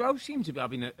long throw seems to be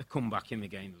having a comeback in the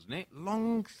game, doesn't it?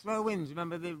 Long throw-ins.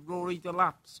 Remember the Rory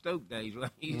Delap Stoke days where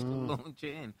he used to launch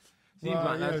it in?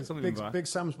 Big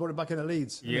Sam's brought it back in at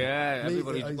Leeds. Yeah,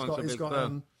 everybody wants a big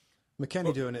throw.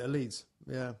 McKennie doing it at Leeds.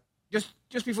 Yeah.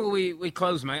 Just before we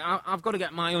close, mate, I've got to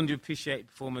get my underappreciated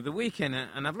performer of the weekend,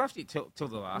 and I've left it till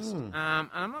the last. And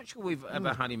I'm not sure we've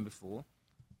ever had him before.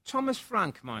 Thomas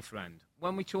Frank, my friend.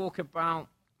 When we talk about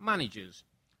managers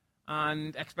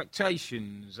and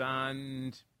expectations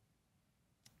and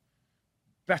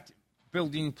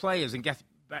building players and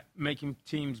making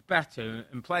teams better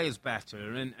and players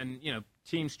better and you know,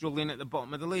 teams struggling at the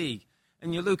bottom of the league.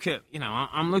 And you look at, you know,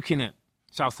 I'm looking at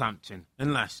Southampton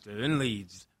and Leicester and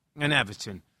Leeds and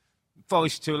Everton,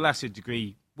 Forest to a lesser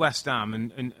degree, West Ham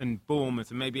and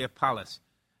Bournemouth and maybe a Palace.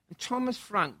 And Thomas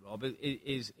Frank, Rob,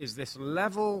 is this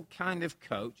level kind of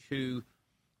coach who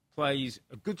plays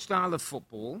a good style of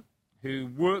football, who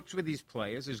works with his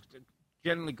players, has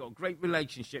generally got a great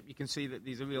relationship. You can see that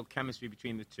there's a real chemistry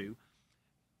between the two.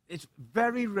 It's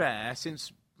very rare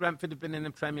since Brentford have been in the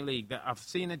Premier League that I've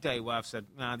seen a day where I've said,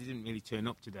 nah, they didn't really turn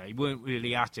up today, weren't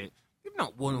really at it. They've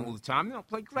not won all the time, they've not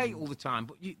played great all the time,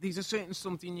 but there's a certain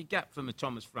something you get from a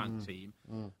Thomas Frank team.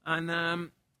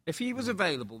 And if he was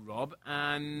available, Rob,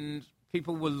 and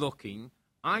people were looking,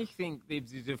 I think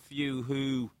there's a few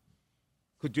who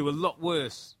could do a lot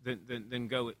worse than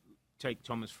go take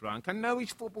Thomas Frank. I know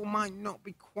his football might not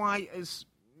be quite as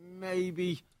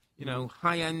maybe, you know,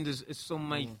 high-end as some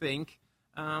may think,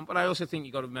 but I also think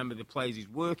you've got to remember the players he's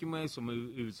working with, some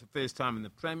who was the first time in the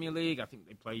Premier League. I think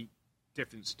they play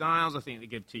different styles. I think they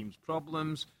give teams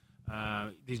problems.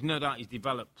 There's no doubt he's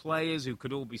developed players who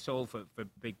could all be sold for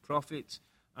big profits.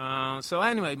 So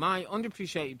anyway, my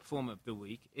underappreciated performer of the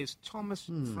week is Thomas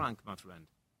Frank, my friend.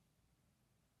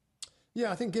 Yeah,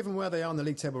 I think given where they are on the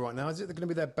league table right now, is it going to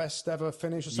be their best ever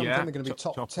finish or something? Yeah, They're going to be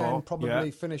top 10, four,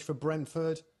 probably finish for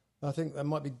Brentford. I think that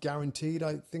might be guaranteed,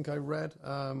 I think I read,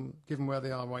 given where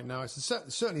they are right now.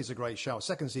 Certainly is a great shout.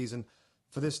 Second season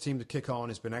for this team to kick on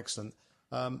has been excellent.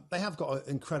 They have got an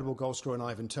incredible goal scorer in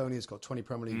Ivan Toney. He's got 20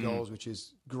 Premier League goals, which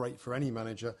is great for any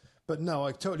manager. But no,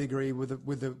 I totally agree with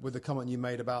the comment you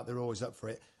made about they're always up for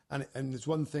it. And there's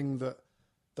one thing that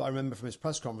I remember from his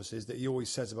press conferences that he always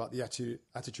says about the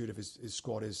attitude of his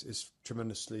squad is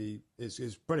tremendously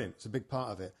is brilliant. It's a big part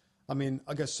of it. I mean,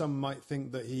 I guess some might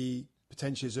think that he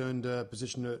potentially has earned a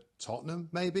position at Tottenham,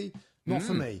 maybe. Not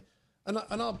for me. And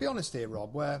I'll be honest here,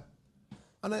 Rob,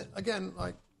 again,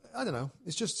 I don't know.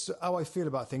 It's just how I feel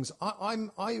about things.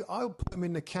 I'll put him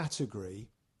in the category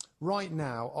right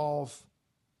now of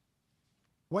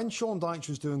when Sean Dyche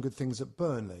was doing good things at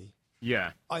Burnley.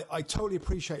 Yeah, I totally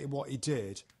appreciated what he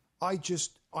did. I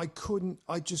just couldn't.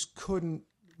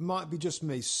 Might be just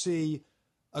me. See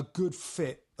a good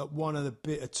fit at one of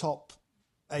a top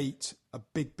 8, a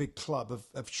big club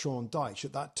of Sean Dyche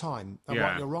at that time. And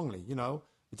rightly or wrongly,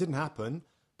 it didn't happen.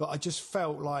 But I just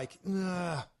felt like,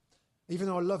 even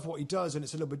though I love what he does and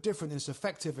it's a little bit different and it's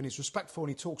effective and he's respectful and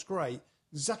he talks great,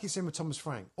 exactly same with Thomas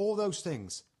Frank. All those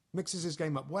things. Mixes his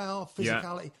game up well,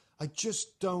 physicality. Yeah. I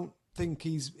just don't think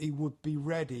he would be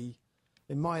ready,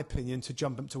 in my opinion, to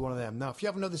jump up to one of them. Now, if you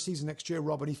have another season next year,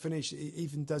 Rob, and he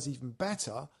does even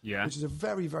better, which is a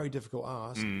very, very difficult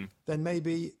ask, then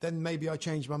maybe I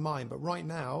change my mind. But right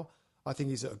now, I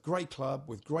think he's at a great club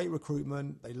with great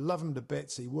recruitment. They love him to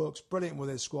bits. He works brilliant with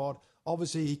his squad.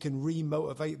 Obviously, he can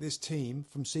re-motivate this team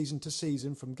from season to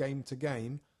season, from game to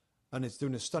game, and he's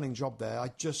doing a stunning job there. I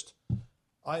just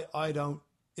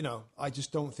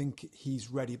don't think he's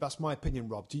ready. That's my opinion,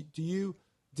 Rob. Do you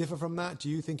differ from that? Do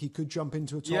you think he could jump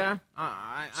into a top? Yeah,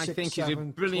 I think he's a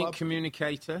brilliant club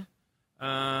communicator.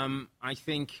 I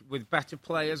think with better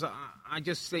players, I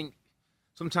just think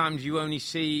sometimes you only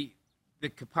see the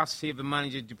capacity of the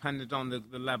manager depended on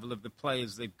the level of the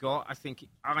players they've got. I think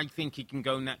he can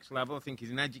go next level. I think he's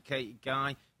an educated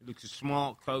guy. He looks a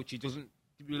smart coach. He doesn't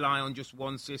rely on just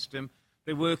one system.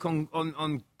 They work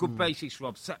on good basics,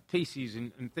 Rob, set pieces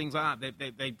and things like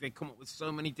that. They come up with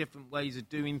so many different ways of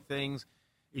doing things.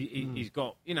 He's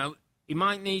got, he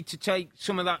might need to take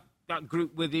some of that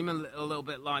group with him a little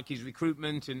bit like his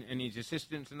recruitment and his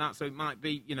assistants and that. So it might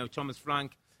be, Thomas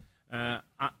Frank at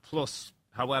plus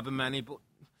however many. But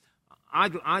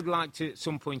I'd like to, at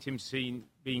some point, him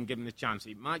being given the chance.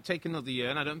 It might take another year,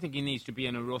 and I don't think he needs to be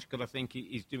in a rush because I think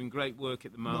he's doing great work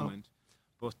at the moment. No.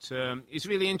 But it's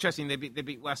really interesting. They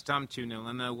beat West Ham 2-0.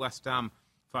 I know West Ham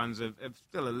fans are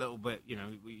still a little bit,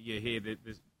 you hear the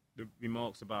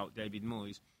remarks about David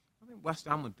Moyes. I think West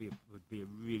Ham would be a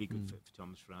really good fit for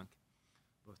Thomas Frank.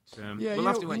 But we'll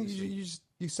have to wait and see.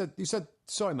 You said,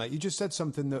 sorry, mate, you just said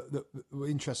something that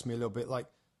interests me a little bit. Like,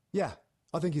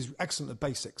 I think he's excellent at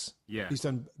basics. Yeah. He's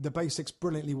done the basics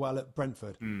brilliantly well at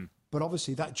Brentford. But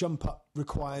obviously that jump up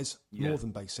requires more than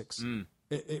basics.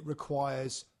 It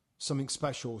requires something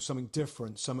special, something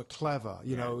different, something clever.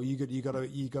 You got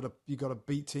to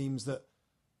beat teams that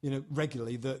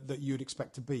regularly that you'd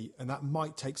expect to beat, and that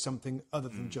might take something other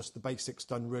than just the basics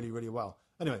done really, really well.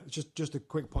 Anyway, just a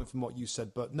quick point from what you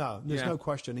said, but no, there's no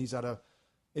question he's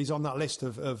on that list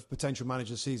of potential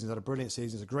manager seasons. Had a brilliant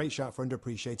season. It's a great shout for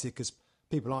underappreciated because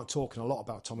people aren't talking a lot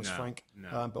about Thomas Frank.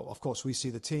 No. But of course, we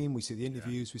see the team, we see the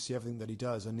interviews, we see everything that he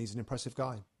does, and he's an impressive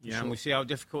guy. Yeah, sure. And we see how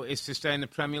difficult it is to stay in the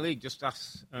Premier League. Just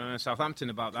ask Southampton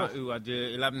about that, who had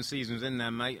 11 seasons in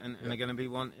there, mate, and are going to be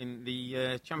one in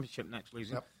the Championship next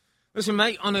season. Yep. Listen,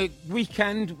 mate, on a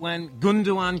weekend when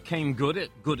Gundogan came good at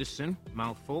Goodison,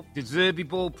 mouthful, the Zerbi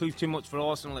ball proved too much for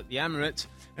Arsenal at the Emirates,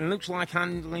 and it looks like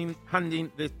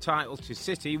handing the title to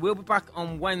City. We'll be back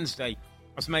on Wednesday.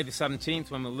 That's May the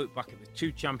 17th, when we'll look back at the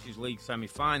 2 Champions League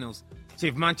semi-finals, see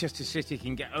if Manchester City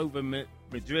can get over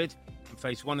Madrid and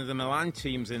face one of the Milan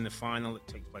teams in the final that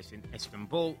takes place in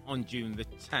Istanbul on June the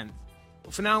 10th.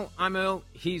 But for now, I'm Earl,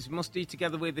 he's Musty,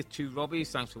 together with the 2 Robbies.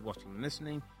 Thanks for watching and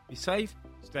listening. Be safe,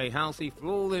 stay healthy. For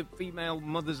all the female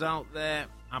mothers out there,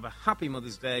 have a happy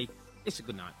Mother's Day. It's a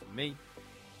good night from me.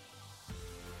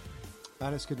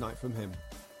 And it's good night from him.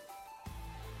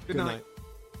 Good night.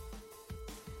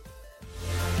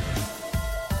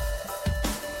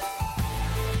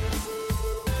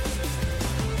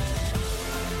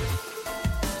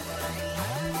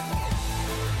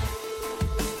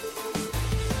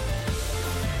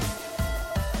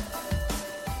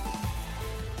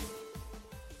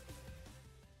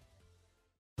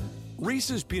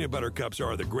 Reese's Peanut Butter Cups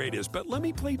are the greatest, but let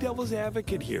me play devil's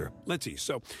advocate here. Let's see.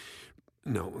 So,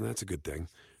 no, that's a good thing.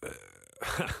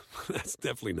 That's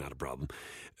definitely not a problem.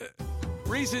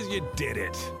 Reese's, you did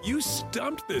it. You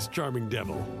stumped this charming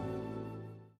devil.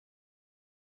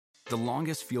 The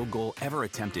longest field goal ever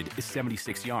attempted is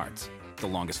 76 yards. The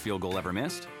longest field goal ever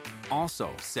missed? Also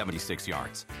 76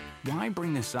 yards. Why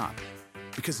bring this up?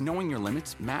 Because knowing your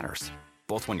limits matters,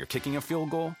 both when you're kicking a field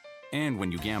goal and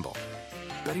when you gamble.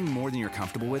 Betting more than you're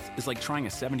comfortable with is like trying a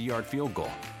 70-yard field goal.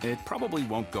 It probably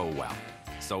won't go well.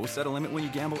 So set a limit when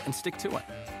you gamble and stick to it.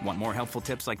 Want more helpful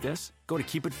tips like this? Go to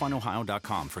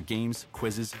keepitfunohio.com for games,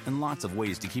 quizzes, and lots of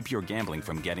ways to keep your gambling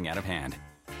from getting out of hand.